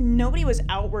 Nobody was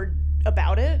outward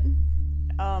about it.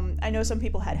 I know some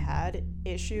people had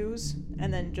issues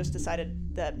and then just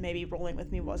decided that maybe rolling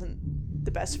with me wasn't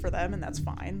the best for them, and that's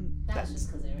fine. That's just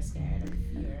because they were scared of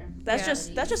your... That's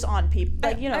Yeah. just on people.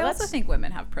 Like, you know, I that's also think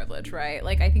women have privilege, right?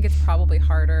 Like, I think it's probably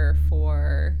harder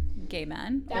for gay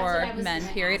men That's what I or was men,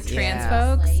 gonna period, ask. trans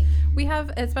Yeah. folks. Like- We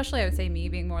have, especially I would say me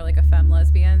being more like a femme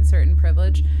lesbian, certain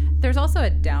privilege. There's also a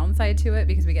downside to it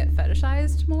because we get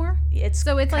fetishized more. it's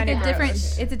So it's like kinda a different,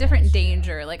 gross. it's a different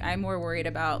danger. Like, I'm more worried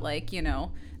about, like, you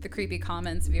know, the creepy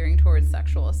comments veering towards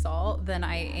sexual assault than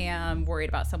I am worried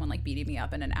about someone like beating me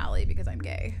up in an alley because I'm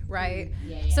gay, right?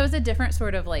 Yeah. So it's a different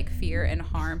sort of like fear and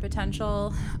harm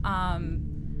potential.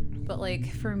 But like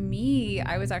for me,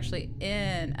 I was actually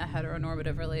in a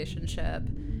heteronormative relationship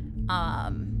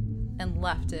and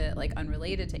left it like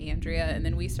unrelated to Andrea. And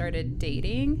then we started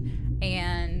dating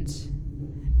and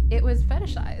it was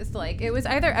fetishized. Like, it was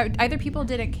either people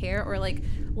didn't care or like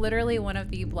literally one of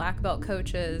the black belt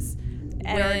coaches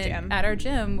at our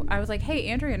gym, I was like, hey,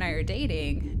 Andrea and I are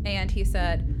dating. And he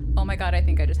said, oh my God, I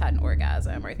think I just had an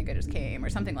orgasm, or I think I just came, or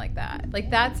something like that. Like,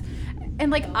 that's,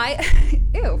 and like,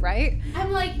 ew, right?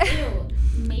 I'm like, ew,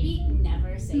 maybe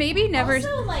never say Maybe that. never-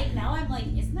 Also, like, now I'm like,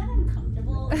 isn't that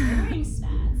uncomfortable? Like, you're wearing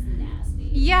spats, nasty.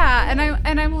 Yeah,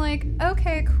 and I'm like,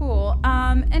 okay, cool.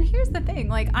 And here's the thing,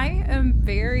 like, I am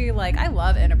very like, I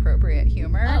love inappropriate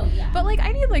humor. Oh, yeah. But like,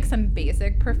 I need like some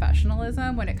basic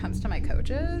professionalism when it comes to my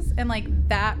coaches, and like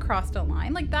that crossed a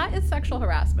line. Like, that is sexual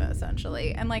harassment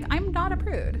essentially, and like, I'm not a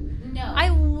prude. No. I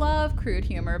love crude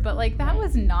humor, but like, that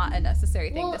was not a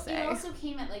necessary thing to say. It also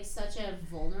came at like such a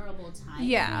vulnerable time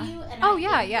Yeah. for you. And Oh, I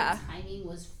yeah, think yeah. the timing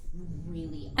was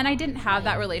really And I off. didn't have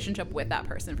that Like, relationship with that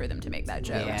person for them to make that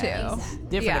joke Yeah. too. Exactly.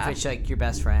 Different Yeah. if it's like your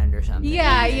best friend or something.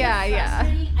 Yeah, And yeah.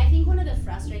 frustrating- I think one of the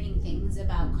frustrating things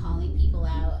about calling people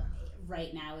out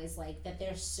right now is like that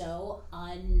they're so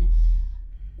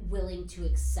unwilling to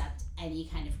accept any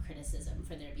kind of criticism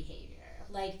for their behavior.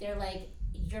 Like, they're like,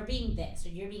 you're being this or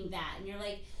you're being that, and you're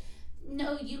like,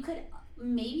 no, you could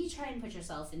maybe try and put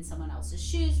yourself in someone else's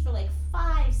shoes for like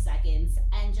 5 seconds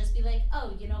and just be like,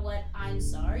 oh, you know what, I'm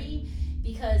sorry.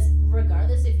 Because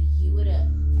regardless if you would have,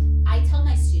 I tell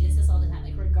my students this all the time,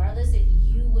 like, regardless if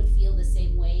you would feel the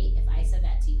same way if I said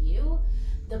that to you,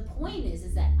 the point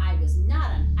is that I was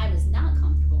not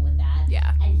comfortable with that.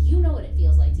 Yeah. And you know what it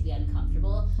feels like to be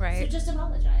uncomfortable. Right. So just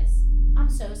apologize. I'm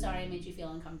so sorry I made you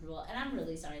feel uncomfortable, and I'm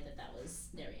really sorry that was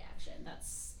their reaction.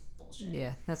 That's bullshit.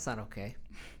 Yeah, that's not okay.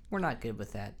 We're not good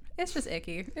with that. It's just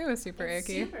icky. It was super It's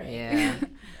icky. super icky. Yeah.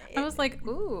 I was like,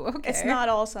 ooh, okay. It's not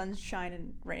all sunshine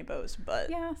and rainbows, but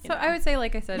Yeah. you So know. I would say,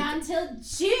 like I said, Not until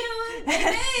June,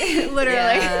 baby. literally.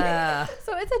 Yeah.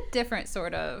 So it's a different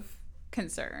sort of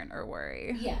concern or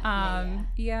worry. Yeah,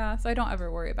 Yeah. So I don't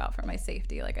ever worry about for my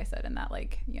safety, like I said, in that,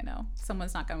 like, you know,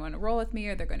 someone's not going to want to roll with me,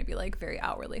 or they're going to be like very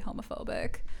outwardly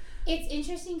homophobic. It's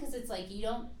interesting because it's like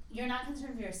you're not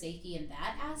concerned for your safety in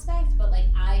that aspect, but like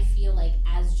I feel like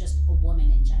as just a woman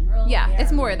in general. Yeah. there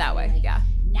It's are more moments that where, way. like, Yeah.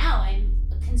 Now I'm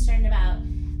concerned about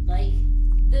like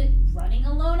the running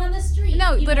alone on the street.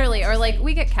 No, You know, literally, it's or just, like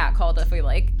we get catcalled if we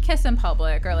like kiss in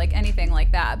public or like anything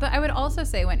like that. But I would also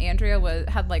say when Andrea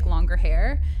had like longer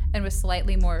hair and was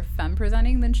slightly more femme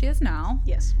presenting than she is now,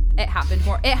 yes. it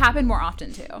happened more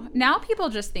often too. Now people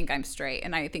just think I'm straight,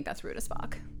 and I think that's rude as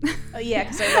fuck. Yeah,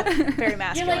 because I look very You're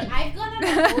masculine. like, I've gone on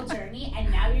a whole journey,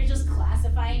 and now you're just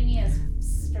classifying me as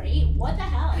straight. straight? What the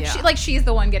hell? Yeah. She's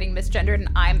the one getting misgendered, and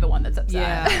I'm the one that's upset.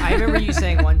 Yeah, I remember you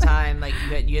saying one time like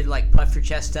you had like puffed your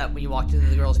chest up when you walked into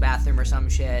the girls' bathroom or some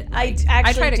shit. I Like, actually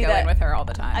I try to do go that. in with her all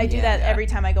the time. I do Yeah, that yeah. every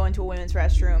time I go into a women's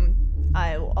restroom.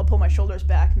 I'll pull my shoulders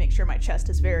back, make sure my chest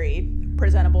is very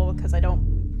presentable because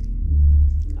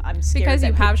I'm scared. Because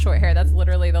you have short hair. That's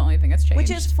literally the only thing that's changed. Which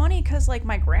is funny because like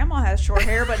my grandma has short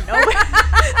hair, but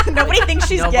nobody thinks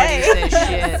she's nobody gay. says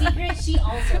shit. Secret, she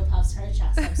also puffs her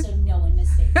chest up so no one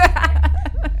mistakes her.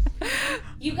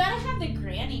 You gotta have the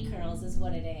granny curls, is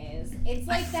what it is. It's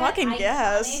like that fucking iconic,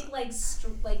 guess.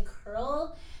 like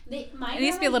curl. My It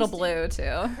needs to be a grandma little used to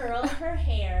blue too. Curl her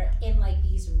hair in like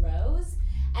these rows,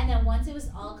 and then once it was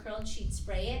all curled, she'd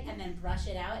spray it and then brush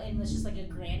it out, and it was just like a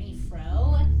granny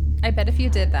fro. I bet if you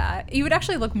did that, you would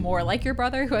actually look more like your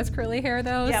brother who has curly hair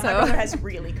though. Yeah, so my brother has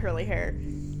really curly hair.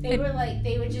 They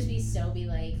would just be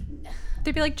like,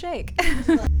 they'd be like Jake.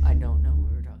 I don't know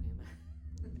what we're talking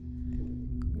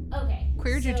about. okay.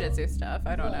 Queer so- jujitsu stuff.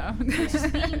 I don't know.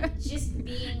 just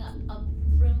being a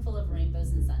room full of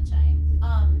rainbows and sunshine.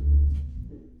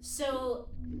 So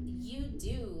you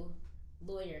do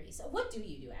lawyery. So what do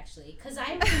you do actually? Because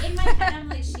I'm in my head, I'm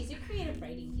like, she's a creative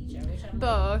writing teacher, which I'm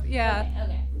Both, yeah. Like,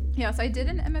 okay. Yes, I did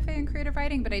an MFA in creative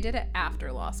writing, but I did it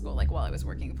after law school, like while I was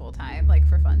working full time, like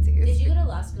for funsies. Did you go to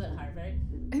law school at Harvard?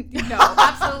 No,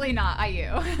 absolutely not. IU.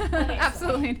 Okay,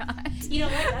 Absolutely not. You know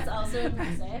what? That's also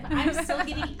impressive. I'm still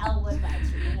getting Elwood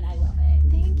vibes from you, and I love it.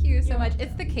 Thank you so You're much. welcome.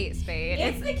 It's the Kate Spade.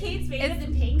 It's the Kate Spade it's- with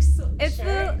the pink it's shirt,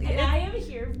 the- and it's- I am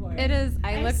here for it. It is.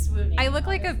 I'm swooning, I look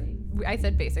like honestly. I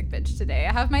said basic bitch today.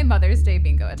 I have my Mother's Day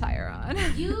bingo attire on.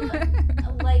 You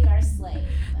like our slave.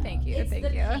 though. Thank you, It's thank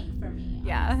the you. pink for me.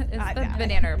 Yeah, it's I the got it.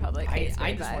 Banana Republic. I Kate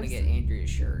Spade just want to vibes. get Andrea's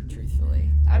shirt. Truthfully,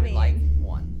 I I would mean- like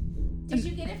one. Did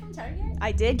you get it from Target?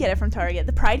 I did get it from Target,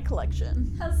 the Pride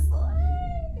collection. How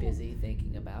slay. Busy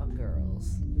thinking about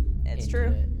girls. It's Into true.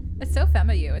 it. It's so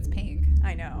femme-you. It's pink.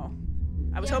 I know.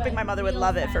 I was Yeah, hoping but my mother would real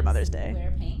love it for friends Mother's Day.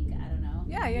 Wear pink? I don't know.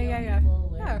 Yeah. Real People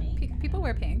wear Yeah, pink. people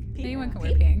wear pink. Pe- Anyone can pe-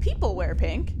 wear pink. People wear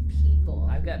pink. People.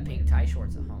 I've got pink tie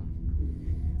shorts at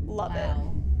home. Love it.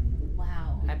 Wow.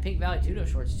 Wow. I have pink Valley Tudo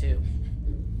shorts too.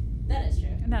 That is true.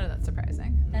 None of that's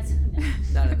surprising. That's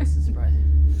None of this is surprising.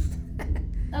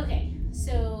 okay.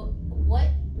 So, what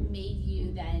made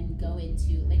you then go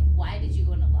into why did you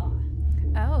go into law?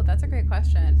 Oh, that's a great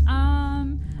question.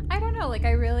 I don't know. Like,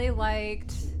 I really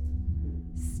liked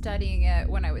studying it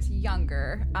when I was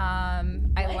younger. I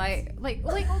What? like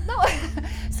no.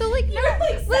 So like You were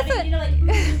like listen. 7, you know, like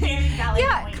very valid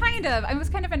Yeah, point. kind of. I was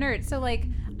kind of a nerd. So like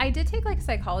I did take like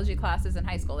psychology classes in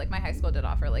high school. Like my high school did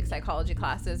offer like psychology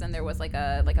classes, and there was like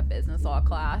a business law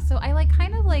class. So I like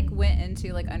kind of like went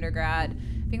into like undergrad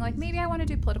being like, maybe I want to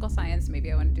do political science, maybe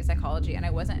I want to do psychology, and I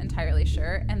wasn't entirely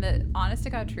sure. And the honest to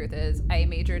God truth is I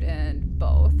majored in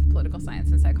both political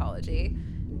science and psychology.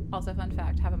 Also, fun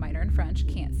fact, have a minor in French,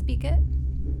 can't speak it,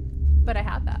 but I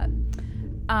had that.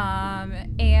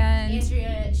 And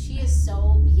Andrea, she is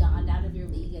so beyond out of your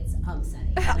league. It's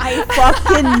upsetting. I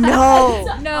fucking know.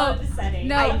 It's No, upsetting.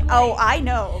 no. I'm I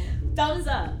know. thumbs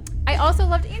up. I also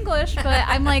loved English, but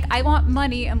I'm like, I want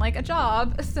money and like a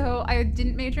job. So I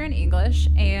didn't major in English,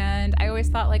 and I always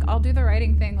thought like I'll do the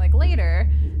writing thing like later.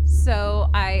 So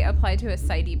I applied to a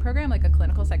PsyD program, like a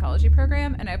clinical psychology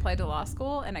program, and I applied to law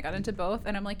school, and I got into both.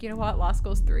 And I'm like, you know what? Law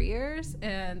school's 3 years,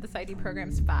 and the PsyD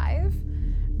program's 5.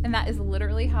 And that is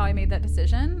literally how I made that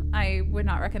decision. I would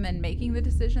not recommend making the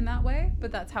decision that way,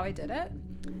 but that's how I did it.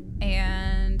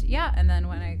 And yeah, and then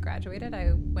when I graduated,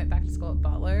 I went back to school at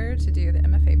Butler to do the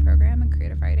MFA program in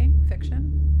creative writing,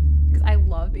 fiction, because I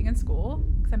love being in school,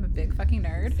 because I'm a big fucking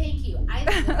nerd. Thank you. I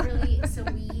literally, so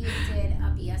we did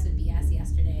a BS with BS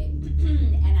yesterday,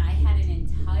 and I had an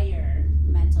entire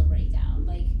mental breakdown.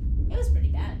 Like, it was pretty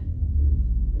bad.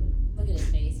 Look at his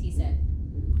face. He said,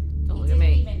 Don't he look at didn't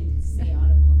me. even say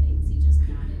audible things. He just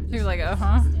nodded. You're like,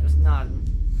 uh-huh. Just nodding.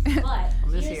 But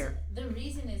I'm just here's- here. the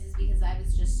reason is because I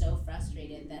was just so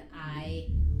frustrated that I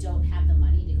don't have the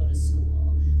money to go to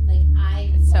school. Like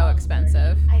It's so love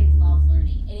expensive. learning. I love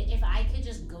learning. And if I could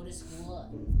just go to school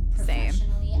Same.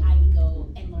 professionally, I would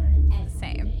go and learn everything.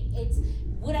 Same. It's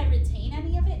would I retain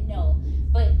any of it? No,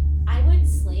 but I would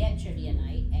slay at trivia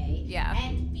night. A Yeah.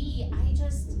 and B. I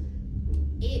just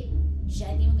it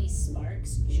genuinely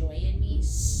sparks joy in me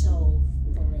so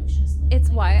ferociously. It's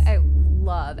Like, why I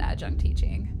love adjunct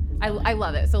teaching. I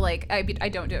love it. So like I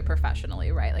don't do it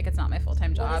professionally, right? Like it's not my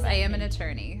full-time What does job. that I am an mean?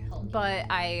 attorney, Tell me. but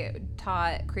I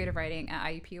taught creative writing at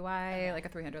IUPUI, like a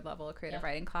 300 level creative Yep.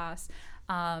 writing class.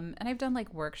 And I've done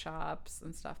like workshops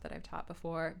and stuff that I've taught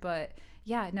before. But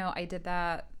yeah, no, I did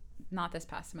that not this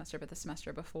past semester, but the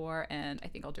semester before, and I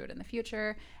think I'll do it in the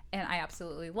future. And I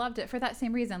absolutely loved it for that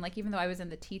same reason. Like, even though I was in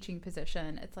the teaching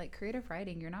position, it's like creative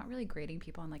writing, you're not really grading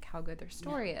people on like how good their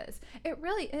story is. It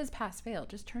really is pass fail.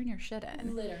 Just turn your shit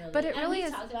in. Literally. But it And really we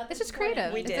is. talked about It's this just before, and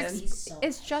creative. We it did. makes me so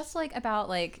It's just like about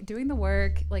like doing the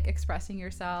work, like expressing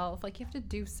yourself. Like, you have to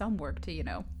do some work to, you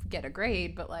know, get a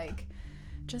grade, but like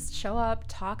just show up,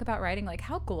 talk about writing. Like,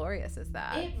 how glorious is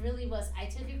that? It really was. I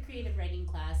took a creative writing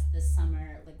class this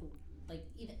summer, like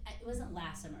even it wasn't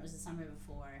last summer, it was the summer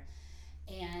before,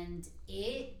 and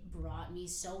it brought me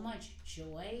so much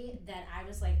joy that I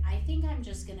was like, I think I'm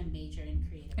just gonna major in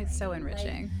creative writing. It's so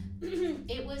enriching. Like,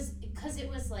 it was because it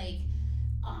was like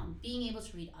being able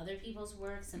to read other people's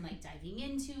works and like diving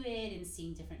into it and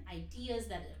seeing different ideas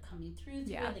that are coming through it.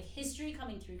 Like history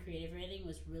coming through creative writing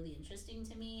was really interesting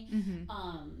to me.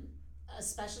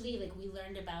 Especially like we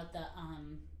learned about the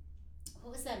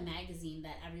what was that magazine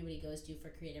that everybody goes to for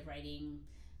creative writing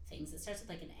things? It starts with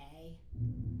like an A.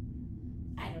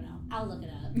 I don't know. I'll look it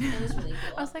up. It was really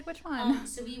cool. I was like, which one?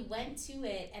 So we went to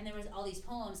it, and there was all these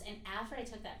poems. And after I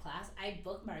took that class, I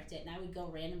bookmarked it, and I would go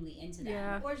randomly into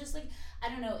them, or just like I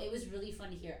don't know. It was really fun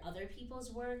to hear other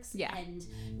people's works and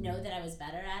know that I was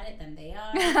better at it than they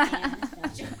are.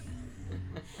 And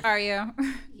Are you?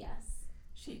 Yes.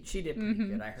 She did pretty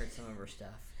good. I heard some of her stuff.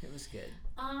 It was good.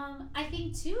 I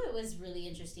think too it was really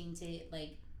interesting to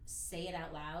like say it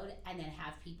out loud and then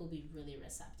have people be really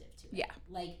receptive to it. Yeah.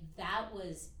 Like that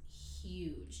was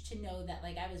huge to know that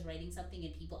like I was writing something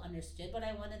and people understood what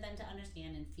I wanted them to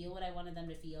understand and feel what I wanted them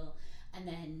to feel and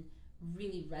then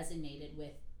really resonated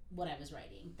with what I was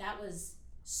writing. That was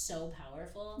so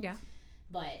powerful. Yeah.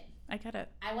 But I get it.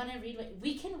 I want to read what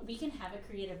we can have a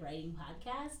creative writing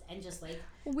podcast and just like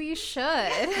We should.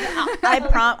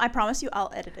 I promise you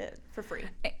I'll edit it for free.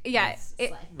 Yeah.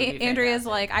 would be Andrea's fantastic.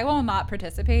 like, I will not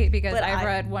participate because But I've I-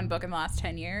 read one book in the last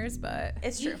 10 years, but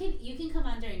It's you true. can come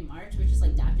on during March, which is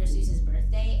like Dr. Seuss's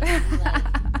birthday, and be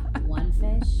like one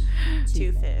fish,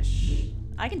 Two fish.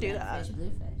 I can do red that. fish, blue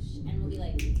fish, and we'll be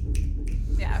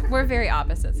like, yeah, we're very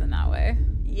opposites in that way.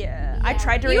 Yeah. I Yeah.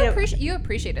 tried to read it. You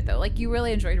appreciate it though. Like, you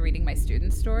really enjoyed reading my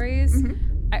students' stories.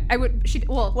 I would. By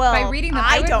Well, reading them,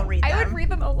 I would, don't read I would them. read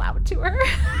them aloud to her.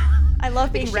 I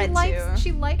love being Because read to.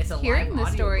 She likes It's a hearing live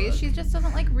the stories. audiobook. She just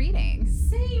doesn't like reading.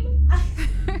 same.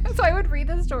 So I would read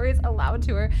the stories aloud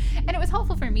to her, and it was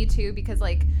helpful for me too because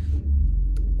like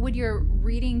when you're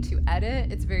reading to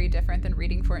edit, it's very different than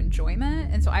reading for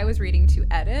enjoyment. And so I was reading to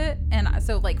edit, and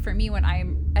so like for me when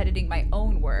I'm editing my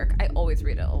own work, I always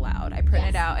read it aloud. I print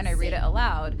it out and I read it same.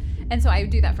 aloud, and so I would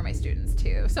do that for my students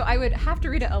too. So I would have to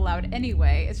read it aloud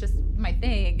anyway. It's just my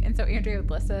thing, and so Andrea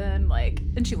would listen, like,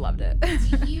 and she loved it.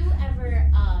 Do you ever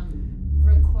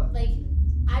record like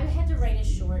I had to write a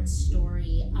short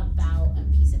story about a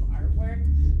piece of artwork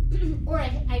or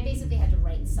I basically had to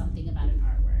write something about an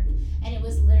artwork and it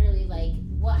was literally like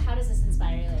how does this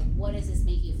inspire you, like what does this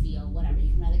make you feel, whatever.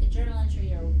 You can write like a journal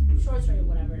entry or short story,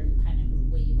 whatever kind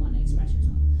of way you want to express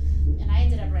yourself. And I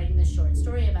ended up writing this short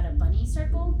story about a bunny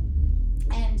circle,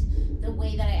 and the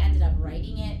way that I ended up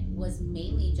writing it was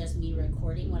mainly just me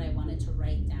recording what I wanted to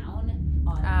write down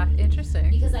audibly. Interesting.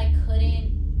 Because I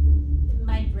couldn't,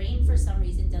 my brain for some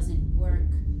reason doesn't work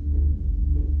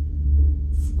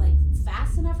like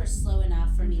fast enough or slow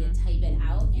enough for me to type it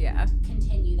out and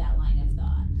continue that line of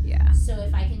thought. Yeah. So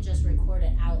if I can just record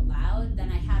it out loud,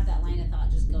 then I have that line of thought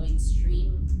just going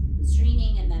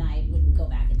streaming, and then I would go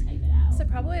back and type it out. So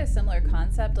probably a similar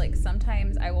concept. Like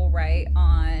sometimes I will write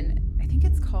on, I think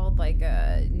it's called like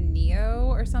a Neo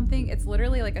or something. It's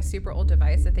literally like a super old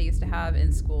device that they used to have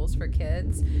in schools for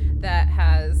kids that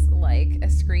has like a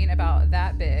screen about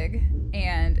that big,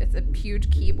 and it's a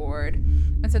huge keyboard.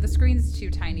 And so the screen's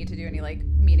too tiny to do any like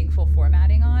meaningful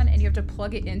formatting on, and you have to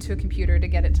plug it into a computer to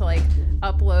get it to like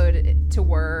upload it to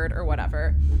Word or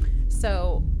whatever.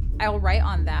 So I'll write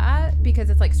on that because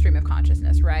it's like stream of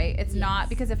consciousness, right? It's not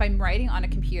because if I'm writing on a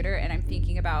computer and I'm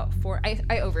thinking about I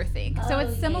overthink. So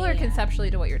it's similar conceptually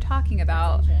to what you're talking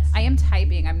about. I am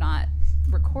typing, I'm not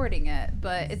recording it,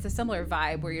 but it's a similar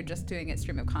vibe where you're just doing it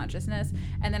stream of consciousness,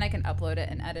 and then I can upload it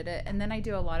and edit it, and then I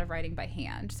do a lot of writing by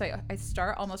hand. So I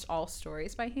start almost all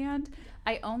stories by hand.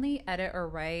 I only edit or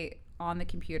write on the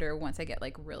computer once I get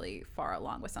like really far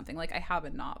along with something. Like I have a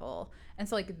novel, and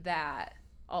so like that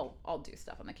I'll do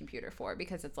stuff on the computer for,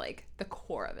 because it's like the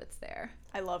core of it's there.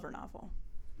 I love her novel.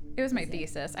 It was my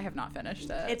thesis. I have not finished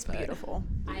it. It's but beautiful.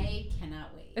 I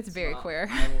cannot wait. It's very queer.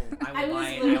 I I will was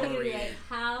buy it. I will literally read like, it.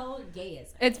 how gay is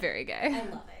it? It's very gay. I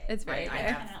love it. It's very I gay.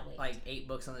 have cannot wait. like 8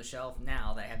 books on the shelf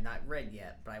now that I have not read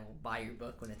yet, but I will buy your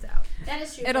book when it's out. That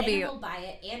is true. It'll Brandon be- will buy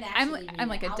it and I'm actually I'm read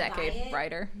like it. a I'll decade buy it.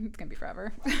 writer. It's gonna be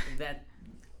forever. That.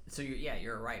 So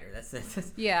you're a writer.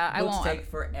 That's Yeah, I books won't. take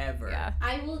forever. Yeah.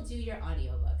 I will do your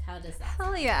audiobook. How does that Hell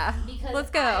sound? yeah. Because Let's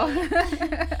go.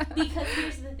 because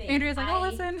here's the thing. Andrea's like, I'll I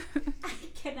listen. I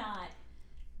cannot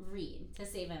read to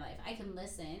save my life. I can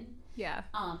listen. Yeah.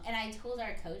 And I told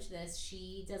our coach this.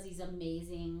 She does these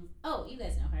amazing. Oh, you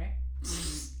guys know her,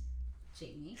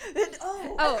 Jamie.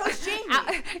 Coach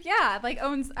Jamie. Yeah, like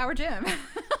owns our gym.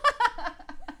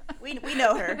 We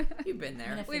know her. You've been I'm there.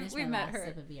 gonna finish we've my met last her.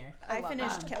 sip of beer. I love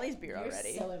finished that. Kelly's beer You're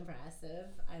already. so impressive.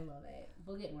 I love it.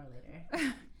 We'll get more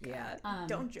later. Yeah.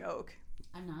 Don't joke.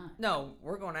 I'm not. No,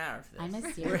 we're going out after this. I'm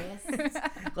a serious.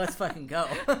 Let's fucking go.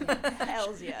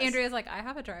 Hells yes. Andrea's like, I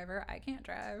have a driver. I can't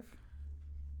drive.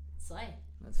 Slay.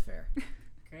 That's fair.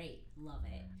 Great. Love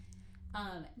it.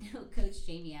 No, Coach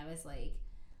Jamie, I was like,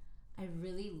 I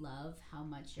really love how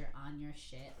much you're on your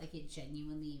shit. Like, it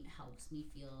genuinely helps me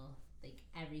feel like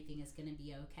everything is going to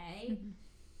be okay. Mm-hmm.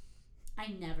 I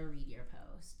never read your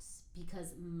posts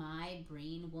because my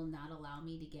brain will not allow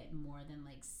me to get more than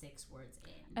like 6 words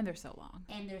in. And they're so long.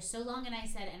 And they're so long, and I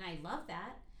said, and I love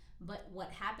that, but what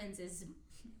happens is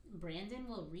Brandon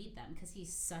will read them because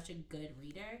he's such a good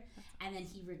reader, and then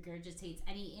he regurgitates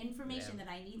any information that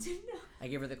I need to know. I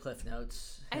give her the cliff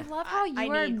notes. I love how you I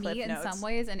are need me cliff in notes. some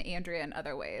ways and Andrea in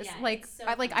other ways. Yeah, like, it's so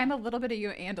like fun. I'm a little bit of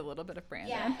you and a little bit of Brandon.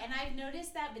 Yeah, and I've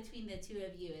noticed that between the two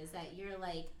of you is that you're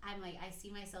like, I'm like, I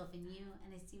see myself in you,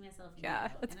 and I see myself in Yeah, you.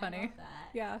 it's and funny. I love that.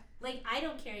 Yeah. Like, I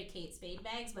don't carry Kate Spade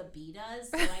bags, but B does,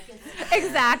 so I can see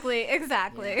Exactly.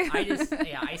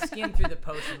 Yeah, I skim through the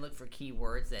post and look for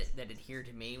keywords that adhere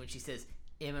to me. When she says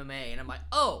MMA, and I'm like,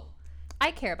 oh,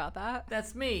 I care about that.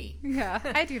 that's me. Yeah,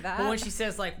 I do that. But when she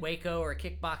says like Waco or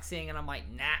kickboxing, and I'm like,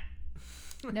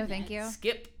 nah, no, thank you.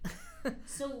 skip.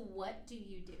 So what do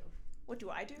you do? What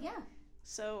do I do? Yeah.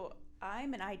 So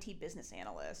I'm an IT business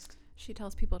analyst, She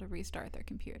tells people to restart their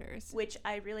computers. which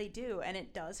I really do, and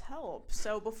it does help.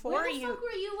 So before Where the you, fuck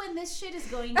were you when this shit is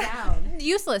going down?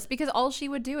 Useless, because all she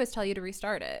would do is tell you to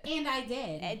restart it. And I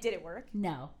did. did it work?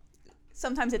 No.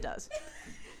 Sometimes it does.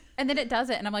 And then it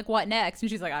doesn't, and I'm like, what next? And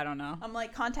she's like, I don't know. I'm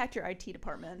like, contact your IT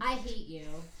department. I hate you.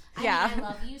 Yeah. I mean, I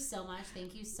love you so much.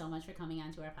 Thank you so much for coming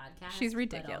onto our podcast. She's but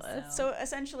ridiculous. also- So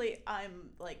essentially, I'm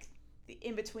like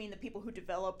in between the people who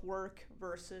develop work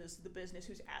versus the business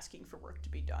who's asking for work to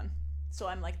be done. So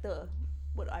I'm like the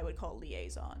what I would call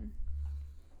liaison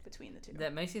between the two.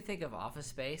 That makes you think of Office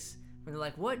Space. When they're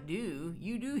like, what do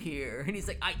you do here? And he's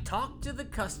like, I talk to the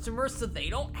customer so they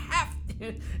don't have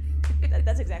to.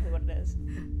 That's exactly what it is.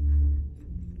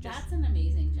 That's an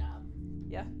amazing job.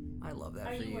 Yeah. I love that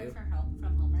Are for you you. work from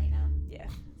home right now? Yeah.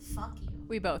 Fuck you.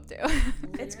 We both do.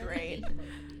 It's Literally great. hate the both of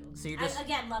you. So you're just I,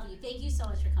 again, love you. Thank you so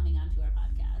much for coming on to our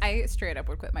podcast. I straight up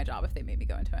would quit my job if they made me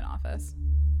go into an office.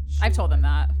 I've told them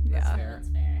that. That's Yeah. fair. That's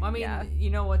fair. I mean, Yeah. you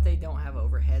know what? They don't have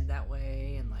overhead that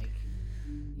way, and like,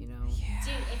 you know.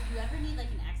 Dude, if you ever need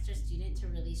like an extra student to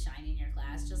really shine in your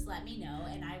class, just let me know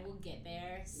and I will get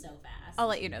there so fast. I'll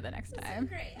let you know the next So time.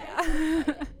 great. I'm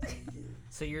so excited.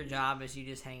 So your job is you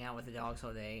just hang out with the dogs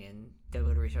all day and don't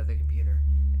go to restart the computer.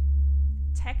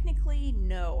 Technically,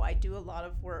 no. I do a lot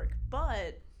of work,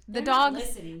 but The They're not dogs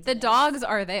listening to the this. dogs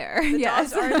are there. the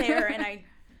Yes. dogs are there, and I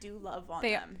do love on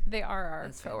them. They are our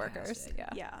That's coworkers. fantastic. Yeah.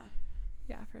 Yeah.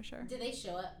 Yeah, for sure. Do they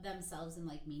show up themselves in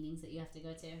like meetings that you have to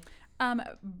go to?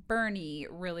 Bernie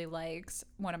really likes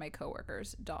one of my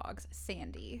coworkers' dogs,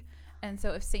 Sandy. And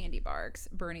so if Sandy barks,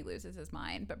 Bernie loses his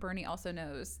mind. But Bernie also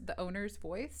knows the owner's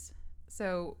voice.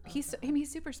 So he's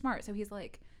super smart. So he's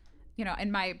like, you know,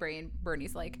 in my brain,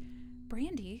 Bernie's like,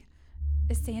 Brandy,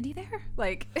 is Sandy there?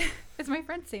 Like, is my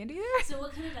friend Sandy there? So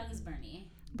what kind of dog is Bernie?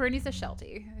 Bernie's a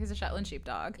Sheltie. He's a Shetland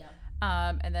sheepdog. Yep.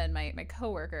 And then my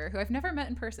coworker, who I've never met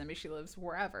in person, but she lives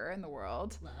wherever in the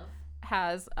world, Love.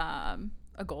 has a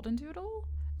golden doodle,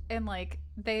 and like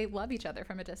they love each other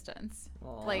from a distance.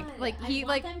 Aw. Like I he want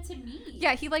like them to meet.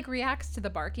 yeah, he like reacts to the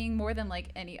barking more than like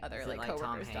any other Is like it like Tom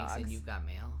coworker's Hanks dogs. and You've Got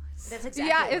Mail? That's exactly.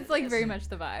 Yeah, what it's it like is. very much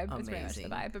the vibe. It's very much the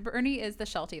Amazing. vibe. But Bernie is the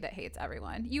Sheltie that hates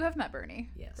everyone. You have met Bernie.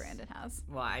 Yes. Brandon has.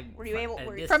 Well, Were you able-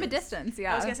 were you- From a distance,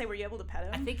 yeah. I was gonna say, were you able to pet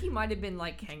him? I think he might have been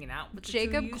like hanging out with the two of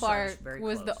Jacob you, so I Clark very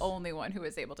was the close. only one who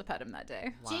was able to pet him that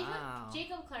day. Wow.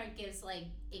 Jacob Clark gives like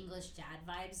English dad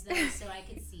vibes though, so I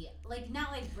could see it. Like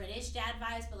not like British dad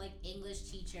vibes, but like English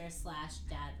teacher / dad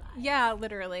vibes. Yeah,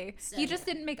 literally. So, He just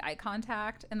yeah. didn't make eye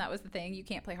contact, and that was the thing. You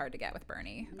can't play hard to get with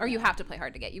Bernie. Or you No. have to play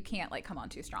hard to get. You can't like come on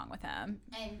too strong with him.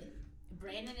 And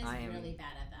Brandon is I am- really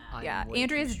bad at that. I'm Yeah, way too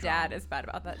Andrea's strong. dad is bad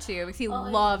about that too because he Oh, I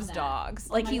love loves that. dogs.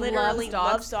 Oh Like my he literally loves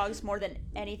loves dogs. dogs more than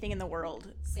anything in the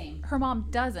world. Same. Her mom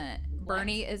doesn't.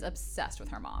 Bernie is obsessed with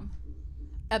her mom.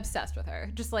 Obsessed with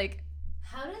her. Just like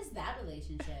How does that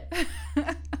relationship?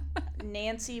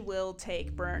 Nancy will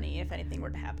take Bernie if anything were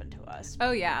to happen to us.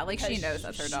 oh yeah, like she Because knows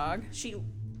that's her dog.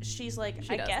 She's like,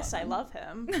 She I does guess love I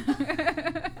him." love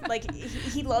him. Like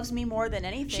he loves me more than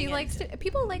anything. She and- likes to.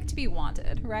 People like to be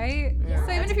wanted, right? Yeah.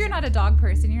 So even if you're not a dog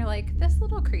person, you're like, this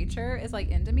little creature is like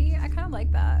into me. I kind of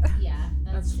like that. Yeah,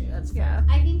 that's true. That's Yeah. fair.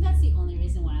 I think that's the only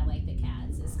reason why I like the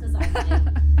cats is because I'm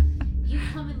like, you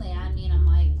come and lay on me and I'm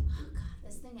like, oh god,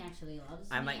 this thing actually loves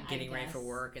me. I'm like getting ready for guess.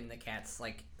 work, and the cat's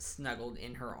like snuggled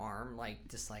in her arm, like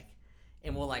just like,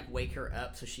 and we'll like wake her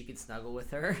up so she can snuggle with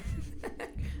her.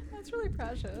 That's really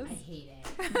precious. I hate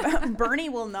it. Bernie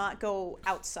will not go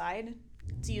outside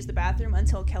to use the bathroom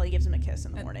until Kelly gives him a kiss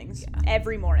in the mornings. yeah.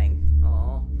 Every morning.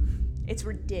 Oh, It's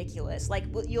ridiculous. Like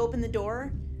you open the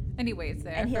door And he waits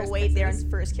there. and for he'll his wait there kisses.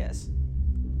 for his kiss.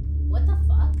 What the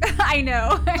fuck? I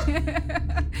know.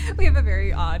 We have a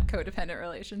very odd codependent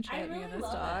relationship, I me really and this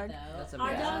love dog. that though. That's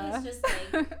Our dog amazing. is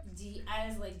just like, I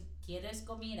was like, ¿Quieres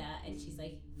comida? And she's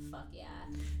like, fuck yeah.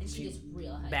 And she gets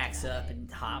real hyped backs about up it.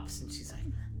 and hops, and she's like,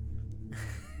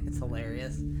 it's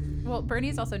hilarious. Well, Bernie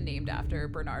is also named after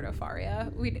Bernardo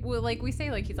Faria. We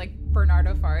say like he's like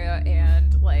Bernardo Faria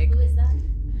and like Who is that?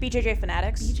 BJJ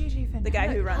Fanatics. BJJ The guy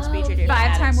who runs Oh, BJJ yeah.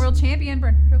 five-time Fanatics. world champion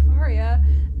Bernardo Faria.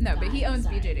 No, but he God, owns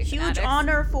sorry. BJJ Huge Fanatics.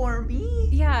 honor for me.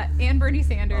 Yeah, and Bernie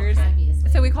Sanders. Obviously.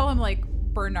 So we call him like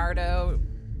Bernardo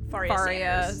Faria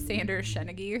Faria Sanders.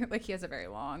 Shenegi. Like he has a very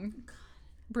long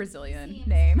Brazilian Seems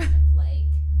name. kind of like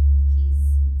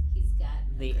he's got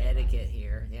a The good etiquette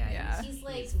here, yeah. Yeah. He's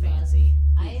like, he's look, fancy.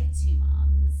 I have 2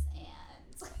 moms,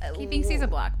 and He thinks he's a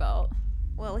black belt.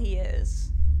 Well, he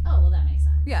is. oh well, that makes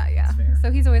sense. Yeah, yeah. fair.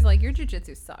 So he's always like, your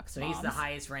jujitsu sucks. So he's the moms."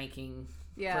 highest ranking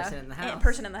Yeah. person in the house. And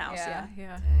person in the house, Yeah, yeah.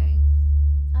 yeah. Dang.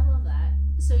 I love that.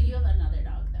 So you have another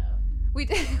dog though. We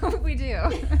do. We do.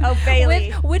 Oh,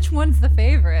 Bailey. Which one's the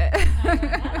favorite? I don't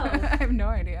know. I have no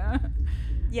idea.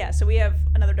 Yeah, so we have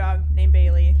another dog named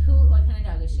Bailey. What kind of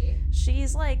dog is she?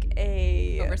 She's like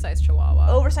a Oversized Chihuahua.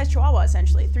 oversized Chihuahua,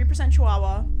 essentially. 3%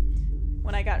 Chihuahua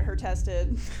when I got her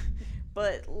tested,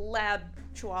 but lab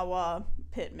Chihuahua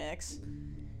pit mix.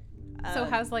 So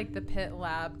how's like the pit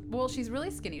lab? Well, she's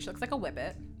really skinny. She looks like a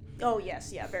whippet, Oh,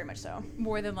 yes, yeah, very much so.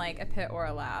 more than like a pit or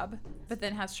a lab, but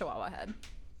then has Chihuahua head.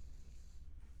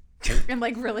 And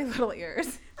like really little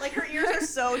ears. Like her ears are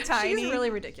so tiny. She's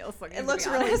really ridiculous looking. It to looks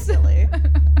be really honest. silly.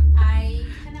 I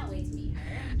cannot wait to meet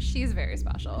her. She's very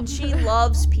special. And she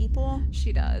loves people.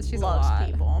 She does. She's loves a lot.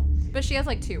 people. But she has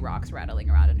like 2 rocks rattling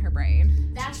around in her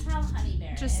brain. That's how Honey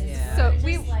Bear Just is. Yeah. so They're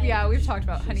we just like- we've talked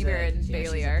about Honey She's Bear a- and yeah,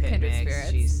 Bailey she's a are pit kindred mix.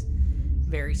 spirits. She's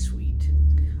very sweet.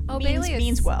 Oh, Means- Bailey is,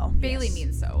 means well. Bailey Yes.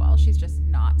 means so well. She's just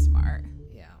not smart.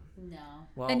 Yeah. No.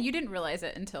 Well, And you didn't realize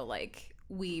it until like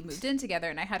we moved in together,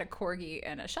 and I had a corgi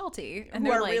and a Sheltie, and Who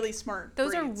they're are like really smart.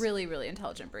 those breeds. are really really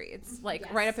intelligent breeds. Like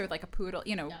Yes. right up there with like a poodle,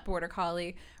 Yeah. border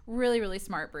collie, really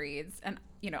smart breeds. And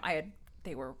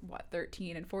they were what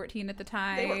 13 and 14 at the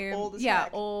time. They were old as yeah,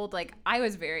 heck. old. Like I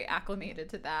was very acclimated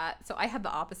to that, so I had the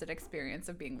opposite experience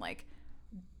of being like,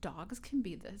 dogs can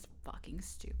be this fucking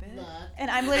stupid. Look.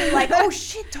 And I'm literally like, oh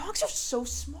shit, dogs are so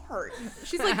smart.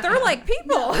 She's like, they're like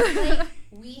people. Like,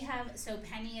 we have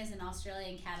Penny is an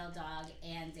Australian cattle dog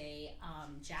and a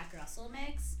Jack Russell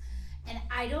mix, and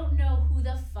I don't know who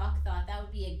the fuck thought that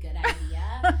would be a good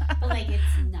idea, but like it's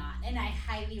not, and I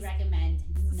highly recommend.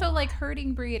 So not. like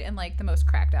herding breed and like the most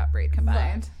cracked out breed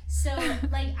combined. So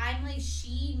like I'm like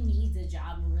she needs a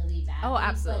job really badly. Oh,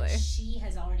 absolutely. But she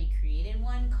has already created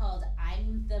one called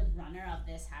 "I'm the runner of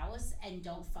this house and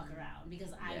don't fuck around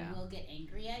because I Yeah. will get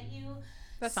angry at you."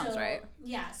 That sounds right.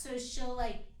 Yeah, so she'll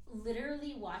like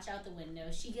literally watch out the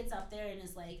window. She gets up there and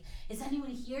is like, "Is anyone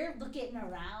here?" Looking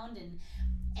around and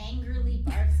angrily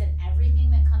barks at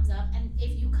everything that comes up. And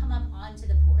if you come up onto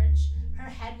the porch, her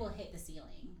head will hit the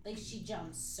ceiling. Like she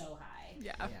jumps so high.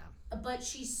 Yeah. yeah. But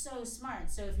she's so smart.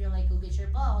 So if you're like, "Go get your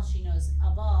ball," she knows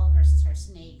a ball versus her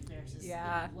snake versus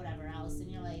Yeah. whatever else.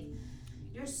 And you're like,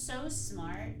 you're so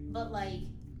smart, but like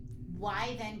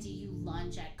why then do you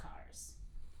lunge at cars?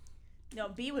 No,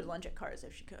 B would lunge at cars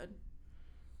if she could.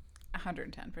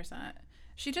 110%.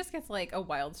 She just gets like a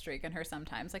wild streak in her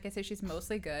sometimes. Like I say, she's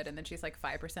mostly good, and then she's like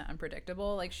 5%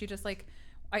 unpredictable. Like she just like,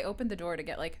 I opened the door to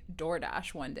get like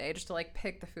DoorDash one day just to like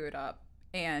pick the food up,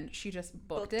 and she just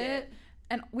booked it.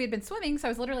 And we had been swimming, so I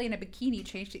was literally in a bikini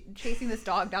chasing this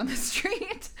dog down the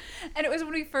street. And it was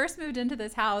when we first moved into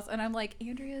this house, and I'm like,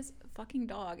 Andrea's fucking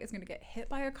dog is gonna get hit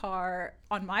by a car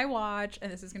on my watch, and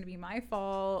this is gonna be my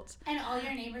fault. And all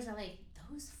your neighbors are like,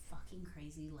 those fucking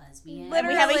crazy lesbians. And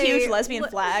we have a huge lesbian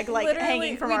flag like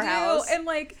hanging from our house. And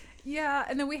like, yeah,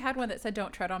 and then we had one that said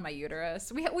 "Don't tread on my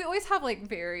uterus." We always have like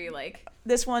very like.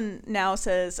 This one now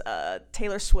says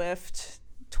Taylor Swift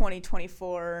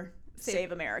 2024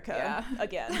 Save America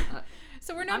again.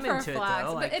 So we're known I'm for our into it, flags.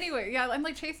 though, like- But anyway, yeah, I'm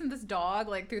like chasing this dog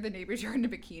like through the neighbor's yard in a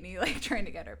bikini, like trying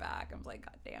to get her back. I'm like,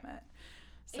 God damn it.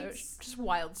 So It's- just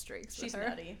wild streaks She's with her.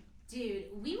 nutty. Dude,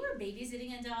 we were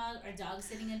babysitting a dog or dog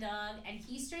sitting a dog, and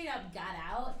he straight up got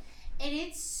out, and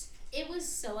it was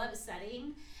so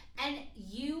upsetting. And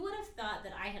you would have thought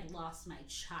that I had lost my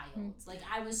child. Like,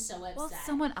 I was so upset. Well,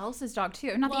 someone else's dog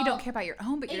too. Not that you Well, don't care about your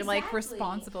own, but you're like exactly.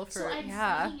 responsible for So I'm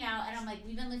yeah. freaking out, and I'm like,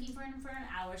 we've been looking for him for an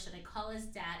hour. Should I call his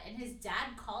dad? And his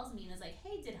dad calls me and is like,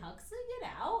 hey, did Huxley get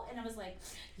out? And I was like,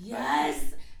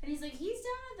 yes. And he's like, he's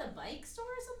down at the bike store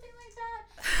or something like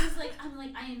that. He's like, I'm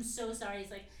like, I am so sorry.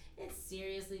 He's like, it's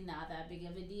seriously not that big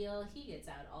of a deal. He gets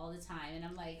out all the time. And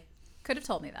I'm like, Could have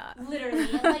told me that. literally,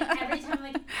 and like every time,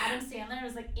 like Adam Sandler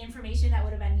was like information that would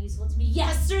have been useful to me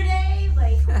yesterday.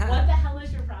 Like, what the hell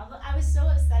is your problem? I was so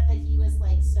upset that he was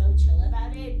like so chill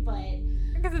about it, but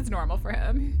Because it's normal for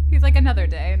him. He's like another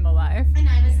day in the life. and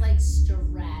I was like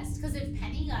stressed because if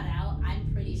Penny got out,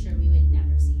 I'm pretty sure we would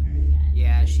never see her again.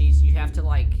 Yeah, you have to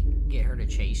like get her to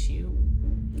chase you.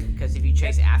 Because if you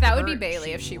chase after That would her, be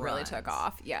Bailey if she really runs. took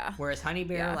off. Yeah. Whereas Honey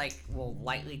Bear Yeah. like will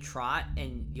lightly trot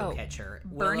and you'll Oh, catch her.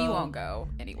 Bernie Willow- won't go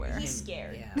anywhere. He's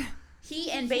scared. Yeah. He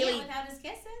and Can't Bailey. without his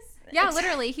kisses. Yeah,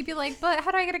 literally. He'd be like, but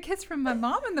how do I get a kiss from my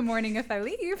mom in the morning if I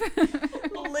leave?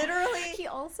 Literally. He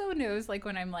also knows, like,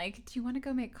 when I'm like, do you want to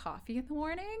go make coffee in the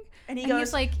morning? And he And goes,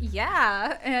 he's like,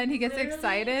 yeah. And he gets Literally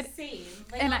excited. Same.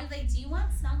 Like, And I'll be like, do you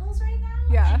want snuggles right now?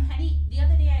 Yeah. And Penny, the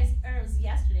other day, or it was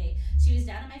yesterday, she was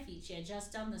down at my feet. She had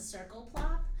just done the circle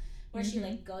plop, where she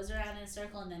like goes around in a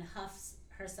circle and then huffs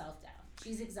herself down.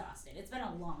 She's exhausted. It's been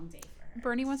a long day for her.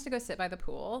 Bernie wants to go sit by the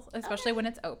pool, especially when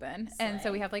it's open. And so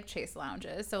Slay. we have like chase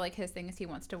lounges. So like his thing is he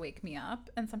wants to wake me up,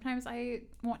 and sometimes I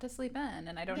want to sleep in,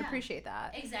 and I don't Yeah. appreciate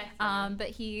that. Exactly. But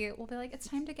he will be like, it's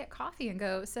time to get coffee and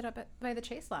go sit up by the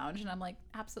chase lounge, and I'm like,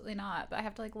 absolutely not. But I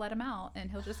have to like let him out, and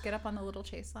he'll just get up on the little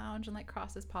chase lounge and like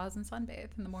cross his paws and sunbathe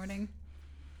in the morning.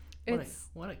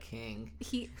 What a king.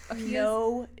 He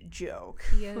no joke.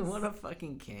 is What a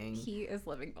fucking king. he is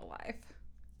living the life.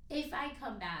 If I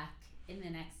come back in the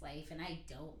next life and I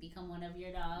don't become one of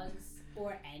your dogs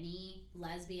or any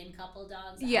lesbian couple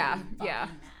dogs, Yeah, I'll be fucking yeah.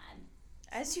 mad.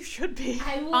 As you should be.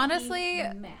 I will Honestly,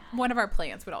 be mad. one of our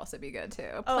plants would also be good too.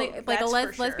 Oh, like a that's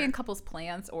for sure. lesbian couple's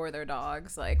plants or their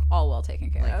dogs, like all well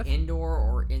taken care Like of. indoor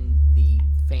or in the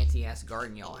fancy ass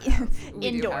garden y'all have. We do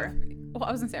Indoor. have- well,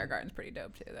 I was gonna say our garden's pretty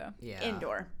dope too, though. Yeah.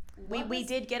 Indoor. What We was-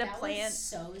 did get a that plant. Was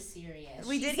so serious.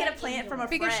 We She did get a said plant from indoor. a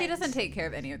Because she friend. doesn't take care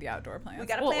of any of the outdoor plants. We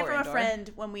got a Well, plant or from a indoor.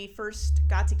 friend when we first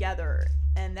got together,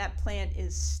 and that plant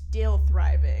is still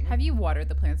thriving. Have you watered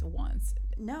the plants once?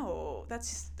 No, that's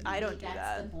just, I don't do That's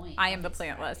that. the point. I am of the this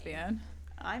plant therapy. lesbian.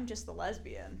 I'm just the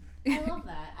lesbian. I love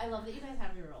that. I love that you guys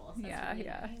have your roles. That's Yeah, really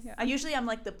yeah, nice. yeah. I usually am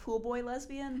like the pool boy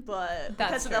lesbian, but That's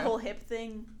because of the true. whole hip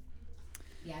thing,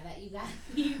 Yeah, that you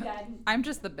got. I'm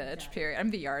just the bitch, period. I'm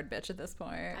the yard bitch at this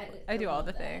point. I do all love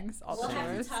the that. things, all we'll the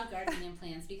have chores. to talk gardening and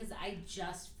plants because I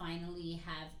just finally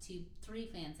have 3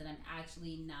 plants that I'm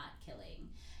actually not killing.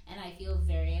 And I feel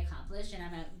very accomplished, and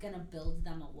I'm gonna build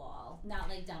them a wall. Not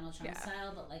like Donald Trump Yeah.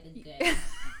 style, but like a good,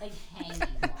 like hanging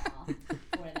wall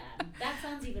for them. That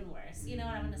sounds even worse. You know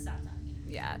what? I'm gonna stop talking.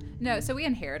 Yeah. No, so we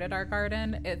inherited our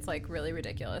garden. It's like really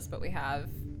ridiculous, but we have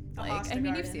like Hosta I mean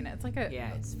you've garden. seen it. It's like a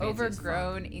Yeah, it's fancy as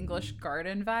overgrown English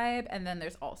garden vibe, and then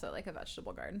there's also like a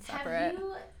vegetable garden separate. Have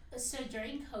you? So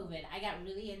during COVID, I got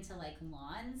really into like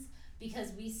lawns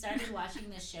because we started watching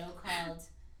this show called.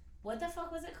 What the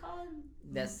fuck was it called?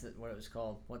 That's what it was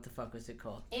called. What the fuck was it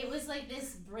called? It was like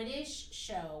this British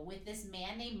show with this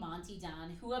man named Monty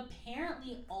Don, who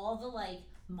apparently all the like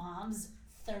moms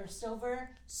thirst over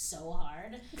so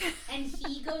hard. And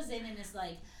he goes in and is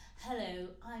like, hello,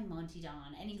 I'm Monty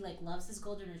Don. And he like loves his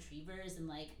golden retrievers and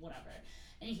like whatever.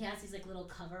 and he has these like little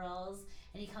coveralls,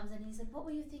 and he comes in and he's like, what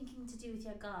were you thinking to do with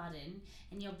your garden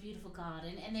and your beautiful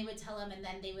garden? And they would tell him, and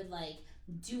then they would like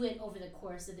do it over the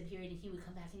course of the period, and he would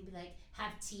come back and he'd be like,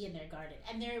 have tea in their garden,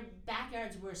 and their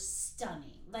backyards were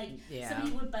stunning. Like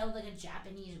somebody would build like a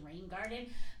Japanese rain garden,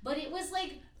 but it was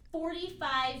like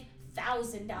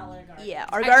 $45,000 garden. Yeah,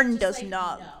 our garden does like,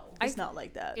 not. no. It's not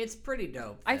like that. It's pretty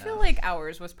dope. I feel like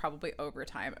ours was probably over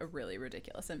time a really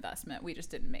ridiculous investment. We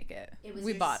just didn't make it.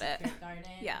 We bought it. Garden.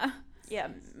 Yeah. Yeah,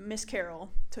 Miss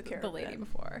Carol took care The of lady it.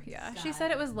 before. Yeah. She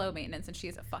said it was low maintenance, and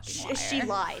she's a fucking liar. She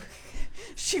lied.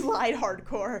 She lied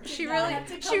hardcore. She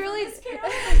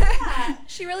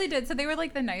really did. So they were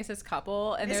like the nicest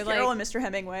couple, and Miss they're Carol like, and Mr.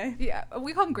 Hemingway. yeah,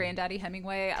 we call him Granddaddy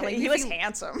Hemingway. Like He was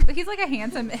handsome. He's like a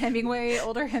handsome Hemingway,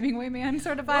 older Hemingway man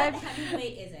sort of What vibe.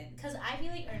 Hemingway isn't? Because I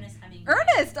feel like Ernest Hemingway.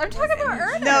 Ernest, I'm talking about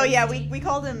Ernest. No, yeah, we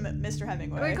called him Mr.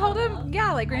 Hemingway. We called him,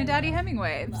 yeah, like Granddaddy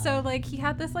Hemingway. So like he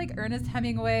had this like Ernest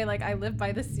Hemingway, like I live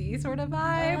by the sea sort of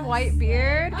vibe, white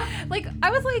beard. Like I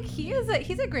was like,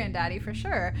 he's a granddaddy for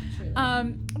sure.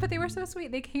 But they were so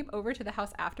sweet. They came over to the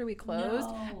house after we closed,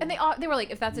 and they were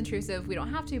like, if that's intrusive, we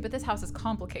don't have to. But this house is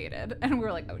complicated, and we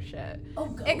were like, oh shit. Oh,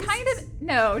 ghosts? It kind of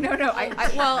no.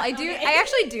 I do. I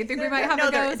actually do think we might have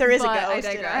a ghost. There is a but I ghost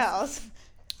in our digress. house.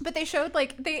 But they showed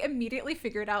like they immediately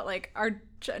figured out like our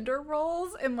gender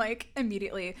roles and like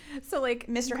immediately. So like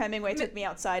Mr. Hemingway took me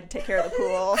outside to take care of the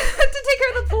pool. to take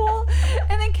care of the pool,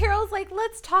 and then Carol's like,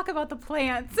 let's talk about the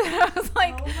plants. And I was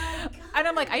like, Oh my God. and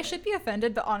I'm like, I should be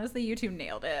offended, but honestly, you two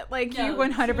nailed it. Like No, you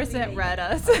 100% truly read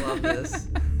us. I love this.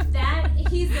 That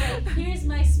he's like, here's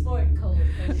my sport code,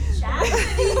 chat. And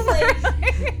he's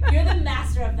like, you're the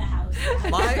master of the house.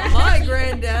 My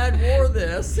granddad wore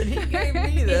this, and he gave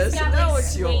me this, It's got and now like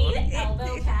it's suede yours.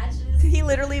 elbow patches. He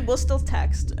literally will still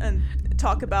text and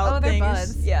talk about Oh, they're things.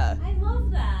 buds. Yeah. I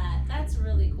love that. That's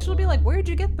really cool. She'll be like, where'd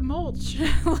you get the mulch?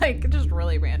 Like just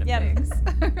really random Yeah. things.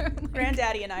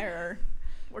 Granddaddy and I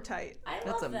we're tight. I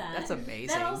That's love that. that's amazing.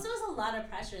 That also is a lot of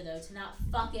pressure, though, to not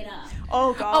fuck it up.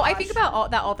 Oh god. Oh, I think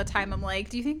about that all the time. I'm like,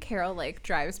 do you think Carol like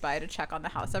drives by to check on the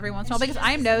house every once in a while? And she Because just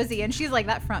I'm nosy, and she's like,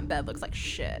 that front bed looks like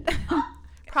shit.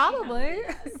 Probably.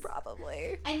 does.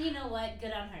 Probably. And you know what?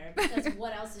 Good on her. Because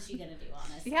what else is she gonna do,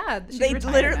 honestly? Yeah. She's They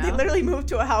retired now. literally moved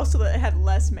to a house so that it had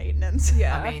less maintenance.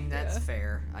 Yeah. I mean, that's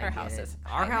fair. I Our get house it. is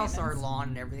Our high house, our maintenance. lawn,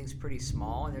 and everything's pretty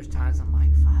small, and there's times I'm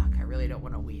like, fuck, I really don't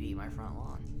want to weed eat my front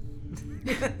lawn.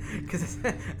 Because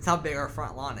it's how big our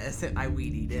front lawn is. I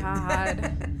weed eat it.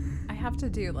 God. I have to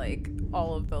do like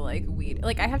all of the like weed.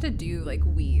 Like I have to do like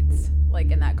weeds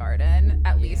like in that garden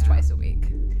at least Yeah. twice a week.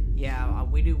 Yeah,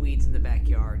 we do weeds in the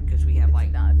backyard because we have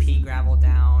like nuts. pea gravel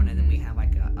down, and then we have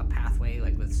like a pathway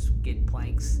like with skid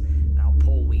planks, and I'll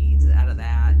pull weeds out of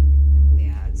that. And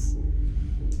yeah, it's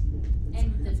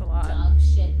And the That's a lot. dog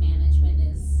shit management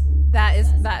is.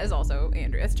 That is also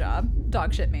Andrea's job.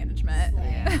 Dog shit management.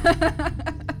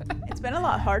 It's been a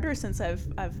lot harder since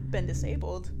I've been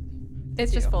disabled.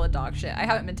 It's just full of dog shit. I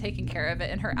haven't been taking care of it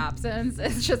in her absence.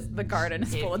 It's just the garden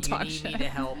is full of if you dog need me shit. to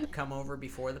help come over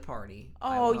before the party.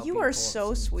 I Oh, will help you pull are up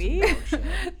so some sweet. dog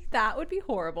shit. That would be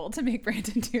horrible to make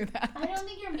Brandon do that. I don't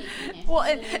think you're making it. Well,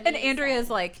 He and literally Andrea's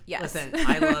said- like, yes. Listen,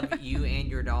 I love you and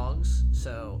your dogs,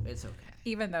 so it's okay.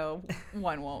 Even though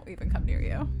one won't even come near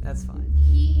you. That's fine.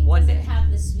 He One doesn't day. have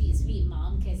the sweet, sweet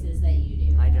mom kisses that you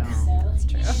do. I don't. So That's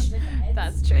true. empathize.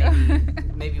 That's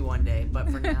true. Maybe one day, but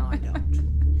for now I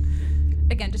don't.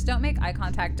 Again, just don't make eye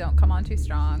contact. Don't come on too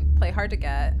strong. Play hard to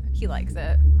get. He likes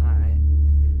it. All right,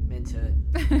 I'm into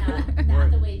it. Not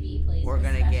We're- the way B plays. we're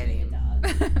gonna get especially him. a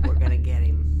dog. We're gonna get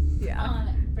him.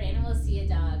 Yeah. Brandon will see a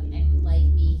dog and like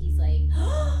me, he's like,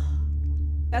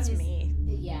 That's Just- me.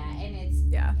 yeah, and it's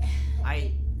Yeah.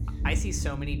 I see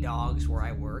so many dogs where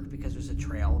I work because there's a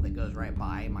trail that goes right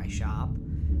by my shop.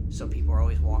 So people are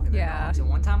always walking their Yeah. dogs. And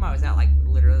one time I was out like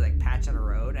literally like patch on a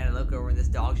road, and I look over and this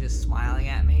dog's just smiling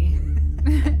at me.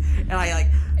 And I like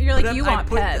You're put like, up- you I want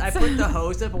put, pets. I put the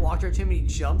hose up and walked over to him, and he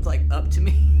jumped like up to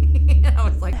me. And I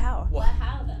was like, How? what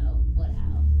how though? What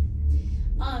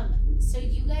how? So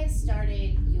you guys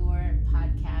started your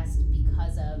podcast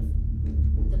because of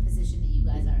the position that you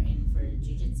guys are in for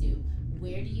jiu-jitsu.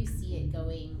 Where do you see it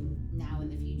going now in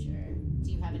the future?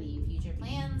 Do you have any future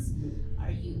plans?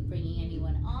 Are you bringing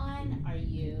anyone on? Are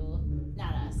you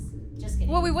not us? Just kidding.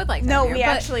 Well, we would like that No, here, we but-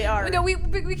 actually are. No, we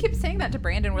keep saying that to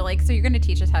Brandon. We're like, so you're going to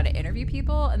teach us how to interview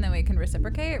people, and then we can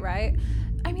reciprocate, right?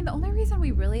 I mean, the only reason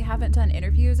we really haven't done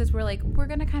interviews is we're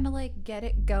gonna kind of like get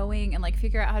it going and like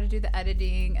figure out how to do the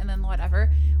editing and then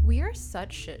whatever. We are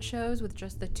such shit shows with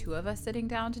just the two of us sitting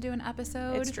down to do an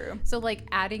episode. It's true. So like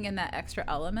adding in that extra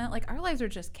element, like our lives are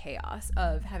just chaos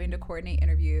of having to coordinate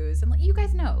interviews and like you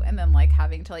guys know, and then like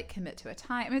having to like commit to a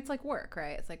time. It's like work,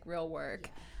 right? It's like real work.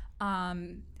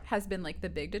 Has been like the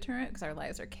big deterrent because our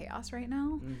lives are chaos right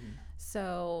now.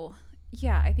 So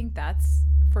yeah, I think that's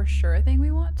for sure a thing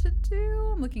we want to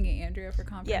do. I'm looking at Andrea for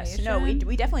confirmation. Yes, no, we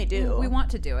definitely do. We want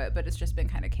to do it, but it's just been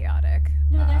kind of chaotic.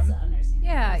 No, that's understandable.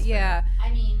 Yeah, That's yeah. fair. I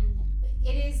mean,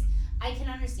 it is. I can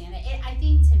understand it. I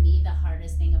think to me the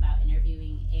hardest thing about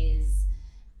interviewing is,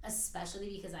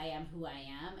 especially because I am who I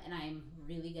am and I'm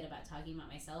really good about talking about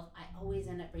myself, I always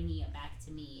end up bringing it back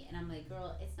to me. And I'm like,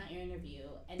 girl, it's not your interview.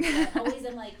 And so I always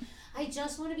am like, I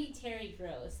just want to be Terry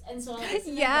Gross. And so I'll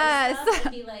listen to her stuff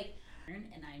and be like,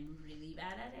 and I'm really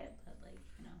bad at it, but like,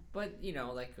 you know. But you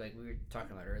know, like we were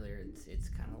talking about earlier, it's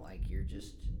kind of like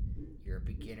you're a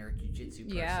beginner jiu-jitsu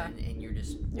person, and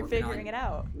you're figuring it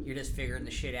out. You're just figuring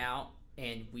the shit out,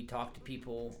 and we talk to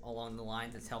people along the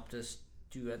lines that's helped us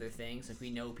do other things. Like we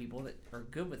know people that are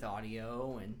good with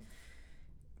audio, and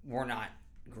we're not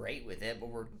great with it, but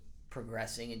we're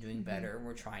progressing and doing better, and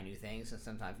we're trying new things. And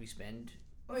sometimes we spend.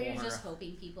 Or you're just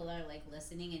hoping people are like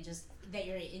listening and just that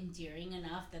you're endearing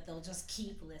enough that they'll just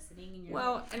keep listening. And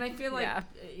you're and I feel like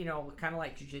you know, kind of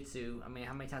like jiu-jitsu. I mean,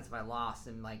 how many times have I lost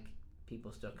and like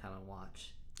people still come and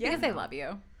watch? Yeah, because they love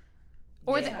you.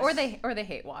 Or they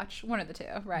hate watch. One of the two,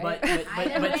 right? But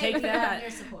take that.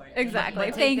 Your support. Exactly.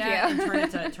 But Thank take that you.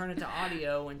 And turn it to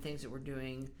audio and things that we're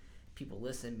doing. People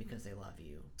listen because they love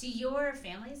you. Do your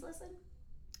families listen?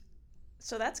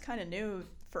 So that's kind of new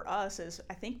for us. Is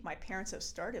I think my parents have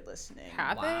started listening.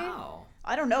 Have Wow.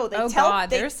 I don't know. They oh tell, God,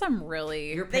 they, there's some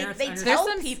really. Your they, parents they understand. tell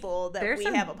some- people that there's we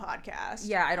some- have a podcast.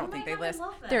 Yeah, I Oh don't my think they God, I listen.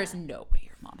 love that. There's no way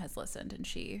your mom has listened, and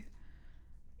she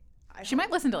I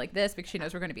might listen to like this because she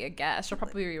knows we're going to be a guest. She'll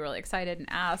probably be really excited and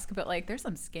ask, but like there's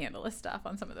some scandalous stuff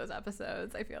on some of those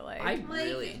episodes. I feel like. I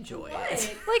really enjoy it. Like I feel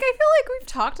like we've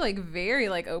talked like very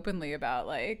like openly about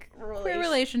like queer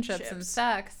relationships and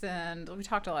sex, and we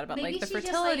talked a lot about Maybe like the she just,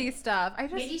 fertility like- stuff. I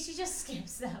just Maybe she just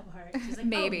skips that part. She's like,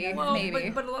 Maybe. Oh, no, Well, Maybe.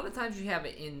 but a lot of times you have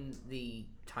it in the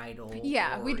title.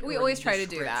 yeah, or we the always try to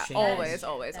do that. description.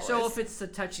 Always. So if it's a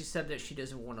touchy subject she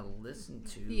doesn't want to listen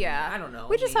to, yeah, I don't know.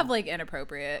 We just I mean, have like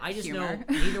inappropriate. I just humor.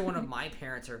 know neither one of my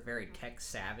parents are very tech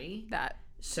savvy. that.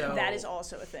 So that is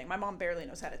also a thing. My mom barely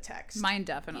knows how to text. Mine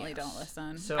definitely Yes. don't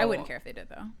listen. So- I wouldn't care if they did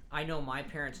though. I know my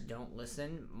parents don't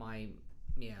listen. My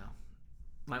I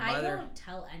mother. don't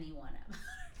tell anyone about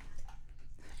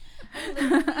it. I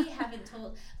literally haven't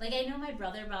told. Like, I know my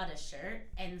brother bought a shirt,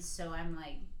 and so I'm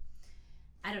like,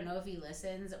 I don't know if he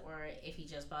listens or if he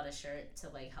just bought a shirt to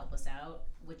like help us out,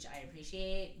 which I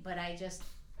appreciate. But I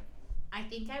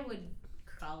think I would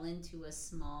crawl into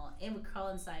it would crawl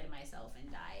inside of myself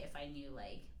and die if I knew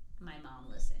like my mom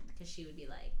listened, because she would be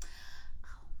like,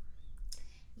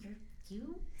 oh,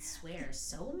 you swear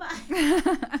so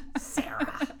much.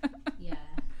 Sarah. Yeah.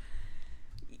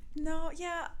 No,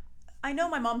 yeah. I know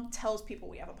my mom tells people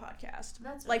we have a podcast.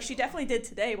 That's like really she cool. definitely did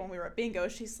today when we were at bingo.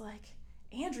 She's like,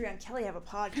 Andrea and Kelly have a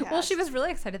podcast. Well, she was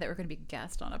really excited that we're going to be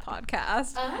guest on a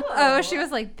podcast. Oh. She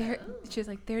was like,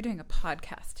 they're doing a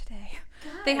podcast today.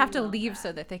 They have to leave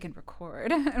so that they can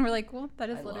record. And we're like, well, that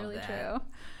is I love literally that. true.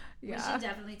 We Yeah, should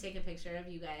definitely take a picture of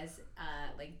you guys,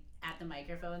 like at the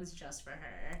microphones just for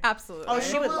her. absolutely. Oh,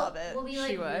 she would We'll- love it. We'll be She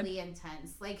like would. really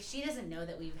intense. Like she doesn't know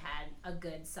that we've had a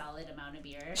good solid amount of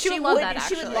beer. She would love that,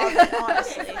 She would actually. love it,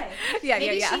 honestly. Okay, fine. Yeah,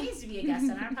 Maybe yeah. she needs to be a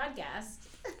guest on our podcast.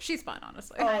 She's fun,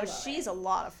 honestly. Oh, love she's it. a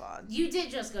lot of fun. You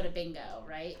did just go to bingo,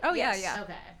 right? Oh, Yes. yeah.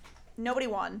 Okay. Nobody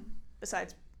won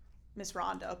besides Miss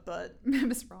Rhonda, but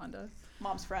Miss Rhonda.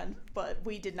 mom's friend. But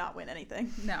we did not win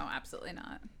anything. No, absolutely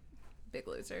not. Big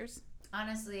losers.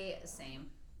 Honestly, same.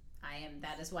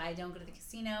 That is why I don't go to the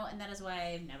casino, and that is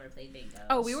why I've never played bingo.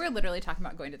 Oh, we were literally talking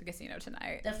about going to the casino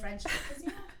tonight. the French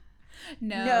casino.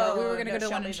 No, we were gonna no, go to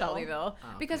one in Shelbyville. Shelbyville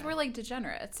because okay. we're like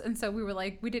degenerates, and so we were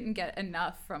like, we didn't get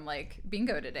enough from like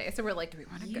bingo today, so we're like, do we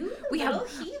want to go? You We little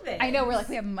have. heathen. I know we're like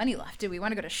we have money left. Do we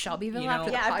want to go to Shelbyville You know-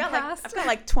 after Yeah, the podcast? I've got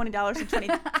like $20 and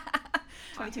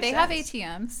 22 They have cents.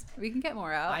 ATMs. We can get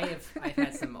more out. I've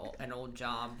had an old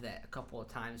job that a couple of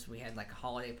times we had like a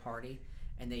holiday party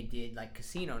and they did like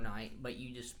casino night, but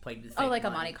you just played with Oh, fake like a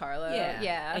money. Monte Carlo. Yeah,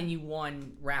 Yeah. and you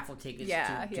won raffle tickets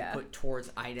Yeah, to yeah. put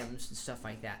towards items and stuff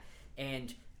like that.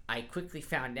 And I quickly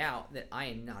found out that I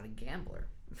am not a gambler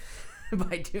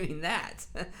by doing that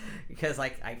because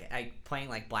like I playing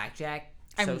like blackjack.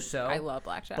 so. I love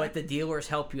blackjack. But the dealers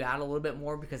help you out a little bit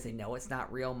more because they know it's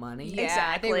not real money. yeah,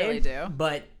 Exactly. they really do.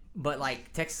 But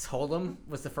like Texas Hold'em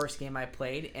was the first game I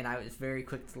played, and I was very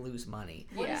quick to lose money.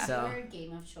 What is So- your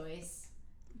game of choice?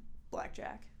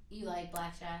 Blackjack. You like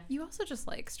blackjack? You also just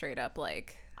like straight up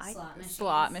like Slot machines.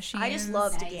 slot machines. I just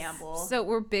love to Nice. gamble. So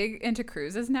we're big into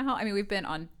cruises now. I mean, we've been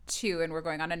on 2 and we're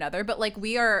going on another, but like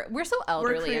we're so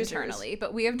elderly cruisers. internally,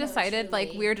 but we have decided like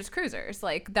truly. we're just cruisers.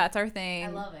 Like that's our thing. I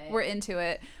love it. We're into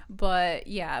it. But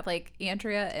yeah, like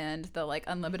Andrea and the like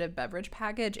unlimited beverage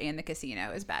package and the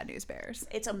casino is bad news bears.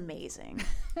 It's amazing.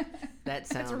 That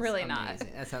sounds really amazing.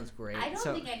 not. That sounds great. I don't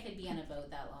so, think I could be on a boat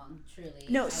that long, truly.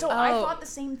 No, so I Oh. thought the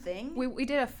same thing. We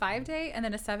did a 5-day and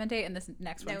then a 7-day and this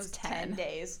next That one's was 10. 10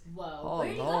 days. Whoa. Oh, Where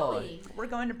are you Lord. going? We're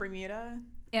going to Bermuda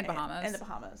And Bahamas. and the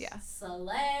Bahamas. Yeah.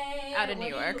 Slay. Out of What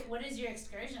New are you- York. what is your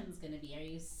excursions going to be? Are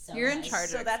you so You're in nice? charge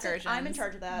So of that's it. excursions. I'm in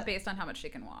charge of that. Based on how much she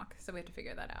can walk. So we have to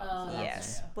figure that out. Oh, that's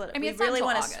Yes, true. but I mean, we it's not really till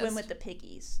want to August. swim with the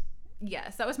piggies.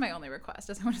 Yes, that was my only request.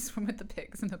 Is I want to swim with the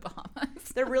pigs in the Bahamas.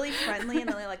 They're really friendly and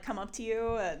then they like come up to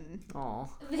you and aw.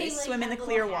 They swim in have the little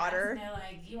clear hats water. And they're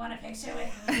like, "You want a picture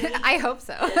with me?" I hope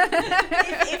so.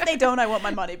 if they don't, I want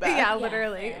my money back. Yeah, fair.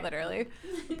 literally.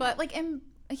 But like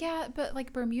but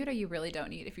like Bermuda, you really don't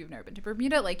need if you've never been to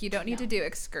Bermuda. Like you don't need to do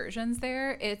excursions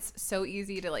there. It's so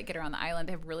easy to like get around the island.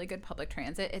 They have really good public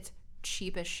transit. It's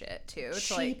cheap as shit too. It's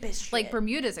Cheap as shit. Like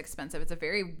Bermuda's expensive. It's a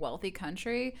very wealthy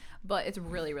country, but it's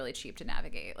really really cheap to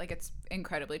navigate. Like it's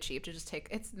incredibly cheap to just take.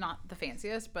 It's not the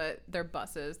fanciest, but their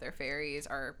buses, their ferries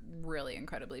are really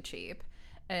incredibly cheap,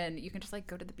 and you can just like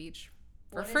go to the beach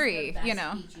for What is free. the best You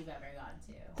know. beach you've ever gone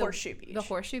to? Horseshoe Beach. The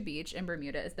Horseshoe Beach in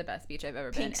Bermuda is the best beach I've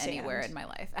ever Pink been anywhere sand. in my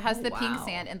life. It has Oh, the pink wow.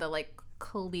 sand and the like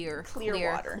clear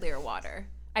Clear water. water.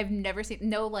 I've never seen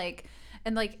no like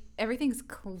and like everything's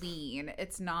clean.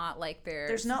 It's not like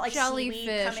There's not like seaweed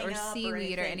jellyfish coming or up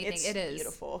seaweed or anything. It's It is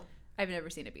beautiful. I've never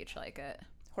seen a beach like it.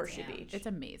 Horseshoe Damn. Beach. It's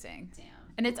amazing. Damn.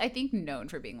 And it's I think known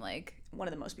for being like one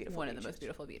of the most beautiful one of the beaches. most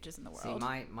beautiful beaches in the See, world.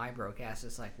 my broke ass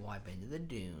is like, well, I've been to the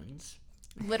dunes.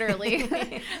 Literally.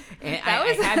 And That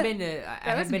was- I have been to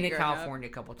I was have been me to growing up. California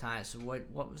a couple times. So what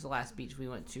was the last beach we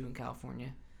went to in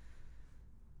California?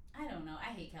 I don't know.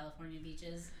 I hate California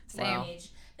beaches. Same. Wow.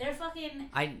 They're fucking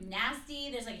I nasty.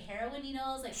 There's like heroin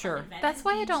needles. Like Sure. fucking Venice That's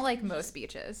why I Beach. don't like most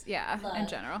beaches. Yeah, in Look,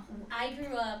 general. I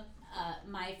grew up.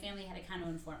 My family had a condo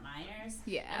in Fort Myers.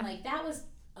 Yeah. And like that was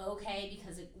okay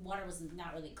because water was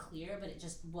not really clear, but it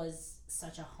just was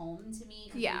such a home to me.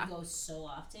 'Cause Yeah. we go so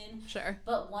often. Sure.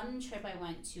 But one trip I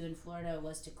went to in Florida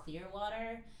was to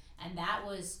Clearwater, and that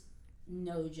was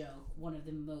no joke one of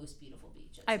the most beautiful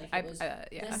beaches. Yeah.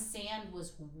 The sand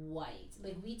was white.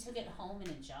 Like we took it home in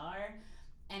a jar,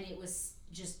 and it was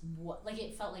just like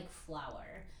it felt like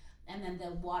flour. And then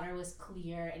the water was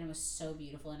clear, and it was so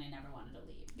beautiful, and I never wanted to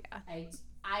leave. Yeah.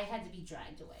 I had to be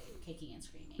dragged away, kicking and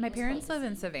screaming. My It was parents quite live the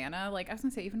in scene. Savannah. Like I was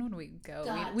gonna say, even when we go,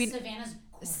 God, we Savannah's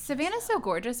gorgeous, Savannah's though. so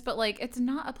gorgeous, but like it's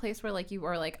not a place where like you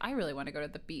are like I really want to go to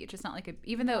the beach. It's not like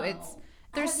even though it's No.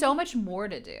 there's so much more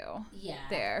to do Yeah.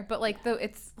 there, but like though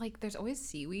it's like there's always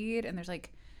seaweed and there's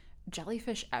like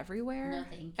jellyfish everywhere, No,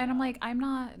 thank and I'm you. like I'm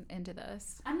not into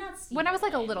this. I'm not. When I was,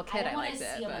 like, a seabird. little kid, I don't wanna liked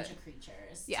it, see a but- bunch of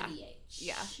creatures. Yeah. TBH.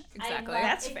 Yeah, I exactly. love-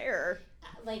 That's if- fair.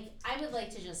 Like I would like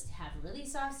to just have really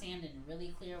soft sand and really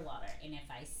clear water, and if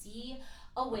I see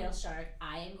a whale shark,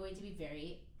 I am going to be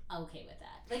very okay with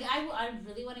that. Like I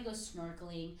really want to go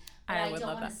snorkeling, but I I, would don't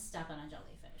love want to that. step on a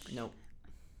jellyfish. nope.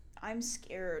 I'm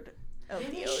scared of the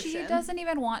Really? ocean. She doesn't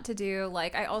even want to do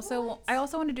like I also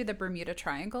want to do the Bermuda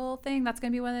Triangle thing. That's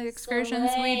gonna be one of the excursions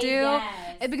we Slay, do.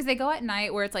 yes. Because they go at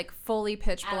night where it's like fully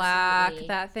pitch black. Absolutely.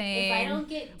 That thing. If I don't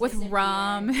get with disappear-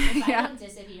 rum. if Yeah. I don't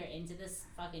disappear into this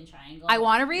fucking triangle, I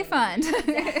want a refund.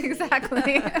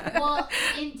 Exactly. Exactly. Well,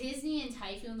 in Disney and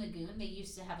Typhoon Lagoon, they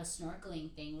used to have a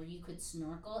snorkeling thing where you could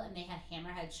snorkel, and they had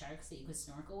hammerhead sharks that you could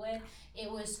snorkel with. It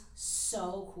was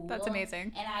so cool. That's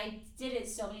amazing. And I did it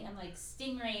so many. I'm like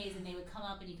stingrays, and they would come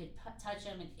up, and you could touch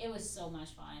them, and it was so much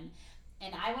fun.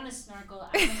 And I want to snorkel.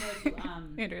 I want to go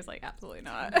to Andrew's like absolutely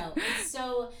not. no,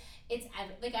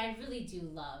 I really do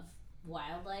love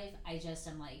wildlife. I just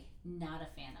am like not a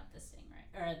fan of the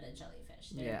stingray or the jellyfish.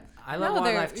 Yeah, I love No,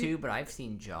 they're- wildlife too, but I've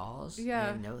seen Jaws. Yeah.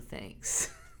 and no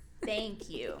thanks. Thank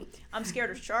you. I'm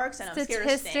scared of sharks and I'm scared of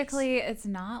snakes. Statistically, it's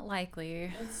not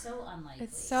likely. It's so unlikely.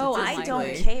 It's so I unlikely.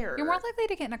 don't care. You're more likely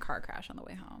to get in a car crash on the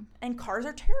way home. And cars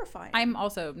are terrifying. I'm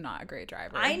also not a great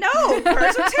driver. I know.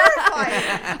 Cars are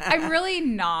terrifying. I'm really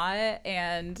not,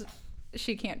 and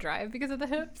she can't drive because of the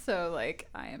hip. So like,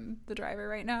 I am the driver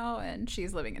right now, and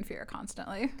she's living in fear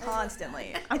constantly.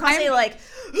 Constantly. I'm constantly like,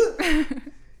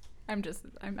 I'm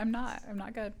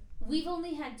not good. We've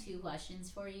only had 2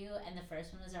 questions for you, and the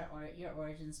first one is your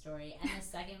origin story, and the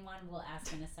second one we'll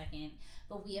ask in a second.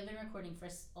 But we have been recording for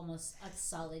almost a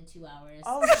solid 2 hours.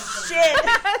 Oh, shit!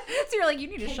 So you're like, you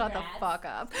need to shut the Congrats. fuck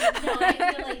up. No,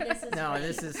 I feel like this is No, great.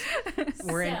 this is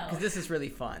we're in because So- this is really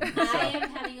fun. I am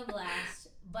having a blast,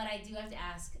 but I do have to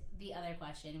ask the other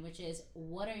question, which is,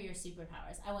 what are your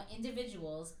superpowers? I want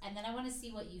individuals, and then I want to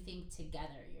see what you think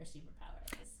together your superpower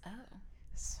is. Oh.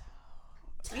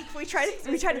 So, we try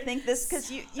to think this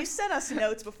because you sent us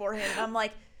notes beforehand, and I'm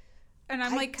like, And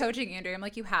I'm like coaching Andrew. I'm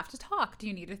like, you have to talk. Do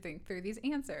you need to think through these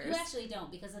answers? You actually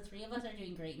don't, because the 3 of us are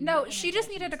doing great. No, in she just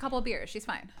the needed a couple beers. She's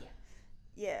fine.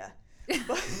 yeah,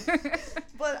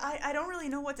 but I don't really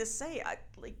know what to say.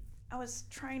 I was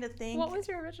trying to think What was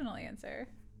your original answer?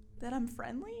 that I'm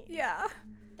friendly. Yeah.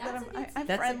 That That's a good I'm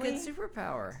That's friendly. a good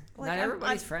superpower. Like, Not I'm-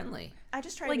 everybody's friendly. I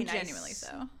just try to Like be nice genuinely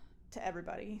so. to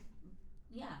everybody.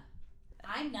 Yeah.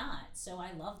 I'm not, so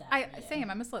I love that. for you. Same.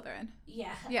 I'm a Slytherin.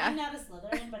 Yeah. Yeah. I'm not a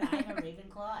Slytherin, but I'm a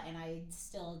Ravenclaw, and I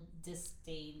still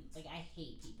disdain, like, I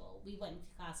hate people. We went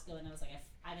to Costco, and I was like,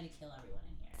 I'm going to kill everyone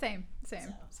in here.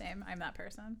 Same. I'm that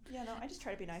person. Yeah, no, I just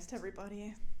try to be nice to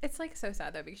everybody. It's like so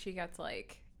sad though because she gets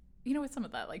like, you know, with some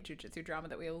of that like jujitsu drama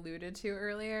that we alluded to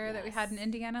earlier that we had in Yes.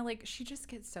 Indiana, like she just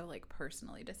gets so like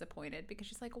personally disappointed because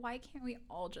she's like, why can't we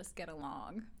all just get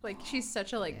along? Like she's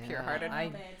such a like Yeah, pure-hearted,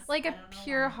 I- like I a don't know why.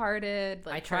 pure-hearted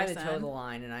like I try person. to toe the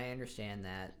line, and I understand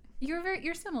that.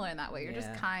 You're similar in that way. You're just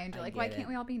Yeah, kind. You're I like, why get can't it.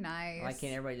 we all be nice? Why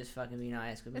can't everybody just fucking be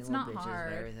nice? Quit being It's little not bitches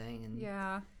hard. and everything, and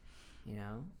Yeah. you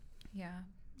know. Yeah.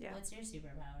 Yeah. What's your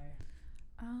superpower?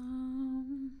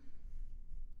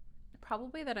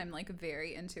 Probably that I'm like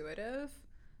very intuitive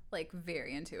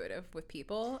with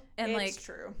people, and It's like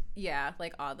true. yeah,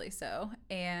 like oddly so,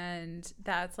 and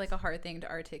that's like a hard thing to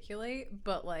articulate,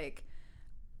 but like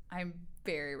I'm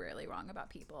very rarely wrong about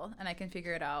people, and I can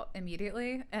figure it out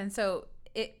immediately, and so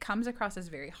it comes across as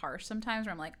very harsh sometimes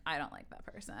where I'm like, I don't like that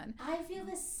person. I feel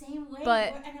the same way.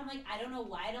 But- and I'm like, I don't know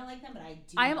why I don't like them, but I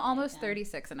do. I am not almost like them.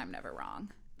 36 and I'm never wrong.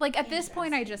 Like at this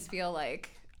point, I just feel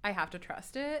like I have to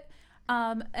trust it.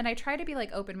 And I try to be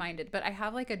like open-minded, but I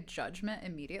have like a judgment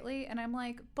immediately, and I'm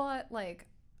like, but like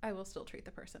I will still treat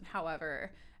the person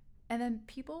however. And then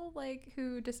people like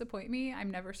who disappoint me, I'm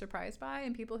never surprised by,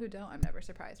 and people who don't, I'm never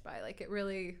surprised by. Like it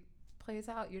really plays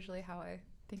out usually how I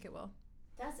think it will.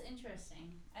 That's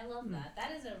interesting. I love that.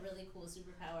 That is a really cool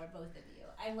superpower, both of you.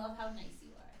 I love how nice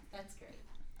you are. That's great.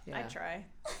 Yeah. I try.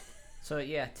 So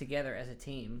yeah, together as a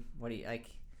team, what do you like?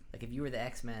 Like if you were the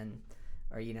X-Men,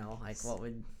 or you know, like what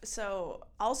would? So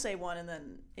I'll say one, and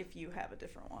then if you have a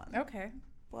different one. Okay.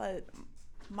 But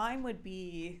mine would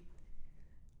be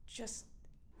just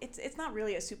it's not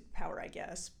really a superpower, I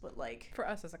guess, but like For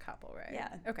us as a couple, right?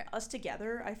 yeah, Okay. us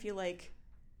together, I feel like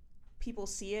people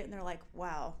see it and they're like,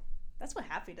 wow, that's what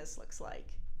happiness looks like.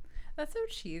 That's so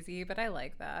cheesy, but I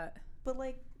like that. But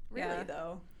like really Yeah.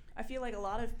 though, I feel like a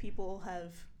lot of people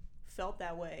have felt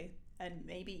that way and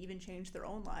maybe even changed their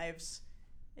own lives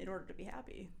in order to be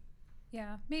happy.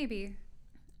 Yeah, maybe.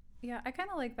 Yeah, I kind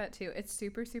of like that too. It's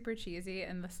super, super cheesy,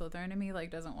 and the Slytherin in me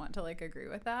like doesn't want to like agree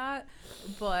with that.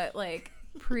 But like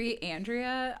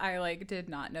pre-Andrea, I like did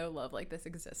not know love like this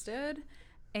existed.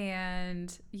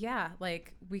 And yeah,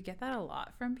 like we get that a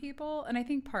lot from people. And I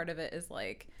think part of it is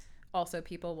like also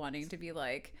people wanting to be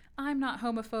like, I'm not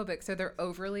homophobic, so they're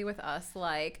overly with us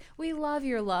like, we love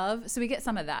your love. So we get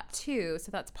some of that too.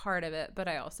 So that's part of it. But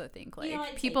I also think like You know, I'd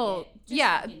take people it. Just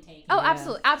yeah. fucking take it. Oh, Yeah.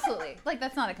 absolutely. Absolutely. Like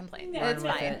that's not a complaint. No. It's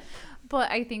Run with fine. it.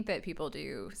 But I think that people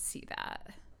do see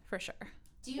that for sure.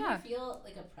 Do you Yeah. ever feel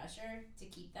like a pressure to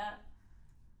keep that?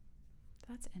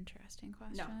 That's an interesting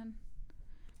question.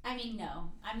 I mean,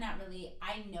 no, I'm not really.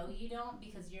 I know you don't,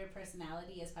 because your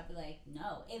personality is probably like,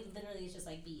 no. It literally is just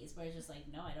like bees, where it's just like,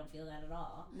 no, I don't feel that at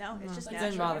all. No, it's just But Doesn't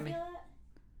do you natural. bother ever me. feel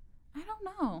that? I don't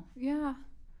know. Yeah.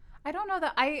 I don't know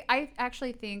that I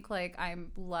actually think like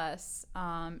I'm less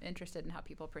interested in how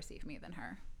people perceive me than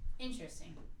her.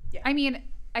 Interesting. I mean,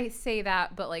 I say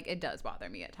that, but like it does bother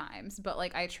me at times, but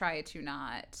like I try to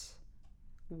not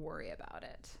worry about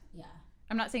it. Yeah.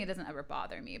 I'm not saying it doesn't ever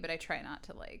bother me, but I try not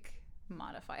to like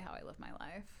modify how I live my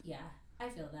life. Yeah, I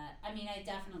feel that. I mean, I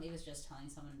definitely was just telling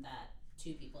someone that,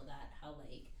 two people that, how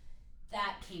like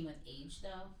that came with age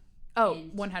though. Oh,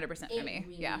 And 100% for It me.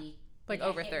 really, Yeah. Like I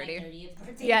over hit my 30. 30th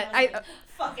birthday, Yeah, and I was like,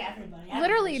 fuck everybody. I don't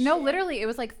Literally, give a no, shit. literally, it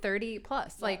was like 30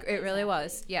 plus. Yeah, Like, it really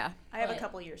was. exactly. Yeah. I have a But-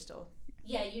 couple years still.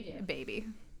 Yeah, you do. Baby.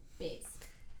 Babes.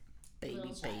 Baby,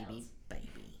 Little child.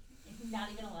 baby. Not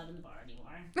even allowed in the bar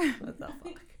anymore. What the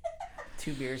fuck?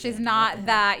 2 beers. She's in. not What the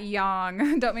that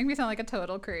young. Don't make me sound like a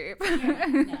total creep. No,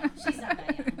 she's not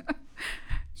that young.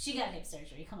 She got hip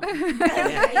surgery. Come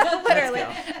on. Literally.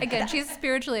 Again, she's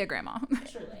spiritually a grandma.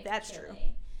 Truly. That's true.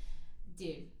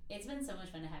 Dude, it's been so much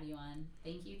fun to have you on.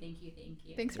 Thank you.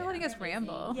 Thanks for letting us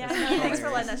ramble. Yeah, no, thanks for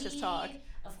letting us just talk.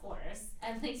 Of course.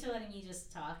 And thanks for letting me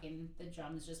just talk and the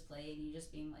drums just play and you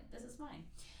just being like, this is fine.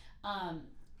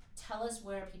 Tell us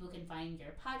where people can find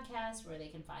your podcast, where they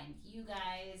can find you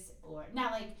guys, or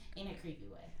not like in a creepy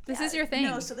way. This is your thing.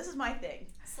 No, so this is my thing.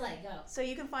 Slay, go. So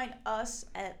you can find us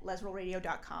at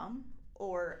lezrollradio.com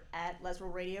or at Lez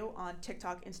Roll Radio on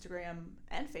TikTok, Instagram,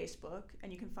 and Facebook.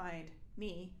 And you can find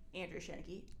me, Andrea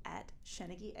Shennigy, at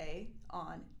Shennigy A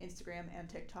on Instagram and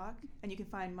TikTok. And you can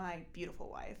find my beautiful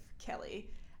wife, Kelly,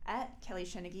 at Kelly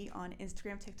Shennigy on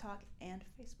Instagram, TikTok, and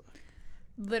Facebook.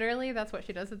 Literally, that's what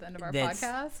she does at the end of our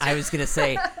podcast. I was gonna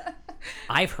say,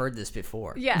 I've heard this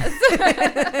before. Yes.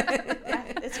 Yeah,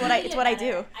 it's what I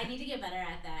do. I need to get better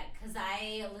at that because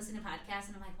I listen to podcasts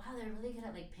and I'm like, wow, they're really good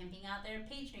at like pimping out their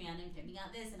Patreon and pimping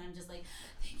out this, and I'm just like,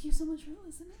 thank you so much for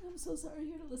listening. I'm so sorry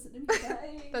you're to listen to me.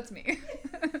 Bye. That's me.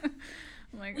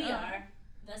 I'm like, We oh. are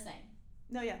the same.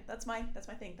 No, yeah, that's my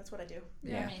thing. That's what I do.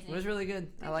 Yeah, Amazing. it was really good.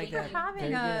 I like you that. for having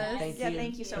Very us. good. Thank Yeah, you.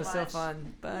 thank you so It was much. so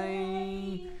fun.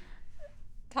 Bye.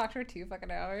 Talked for 2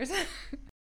 fucking hours.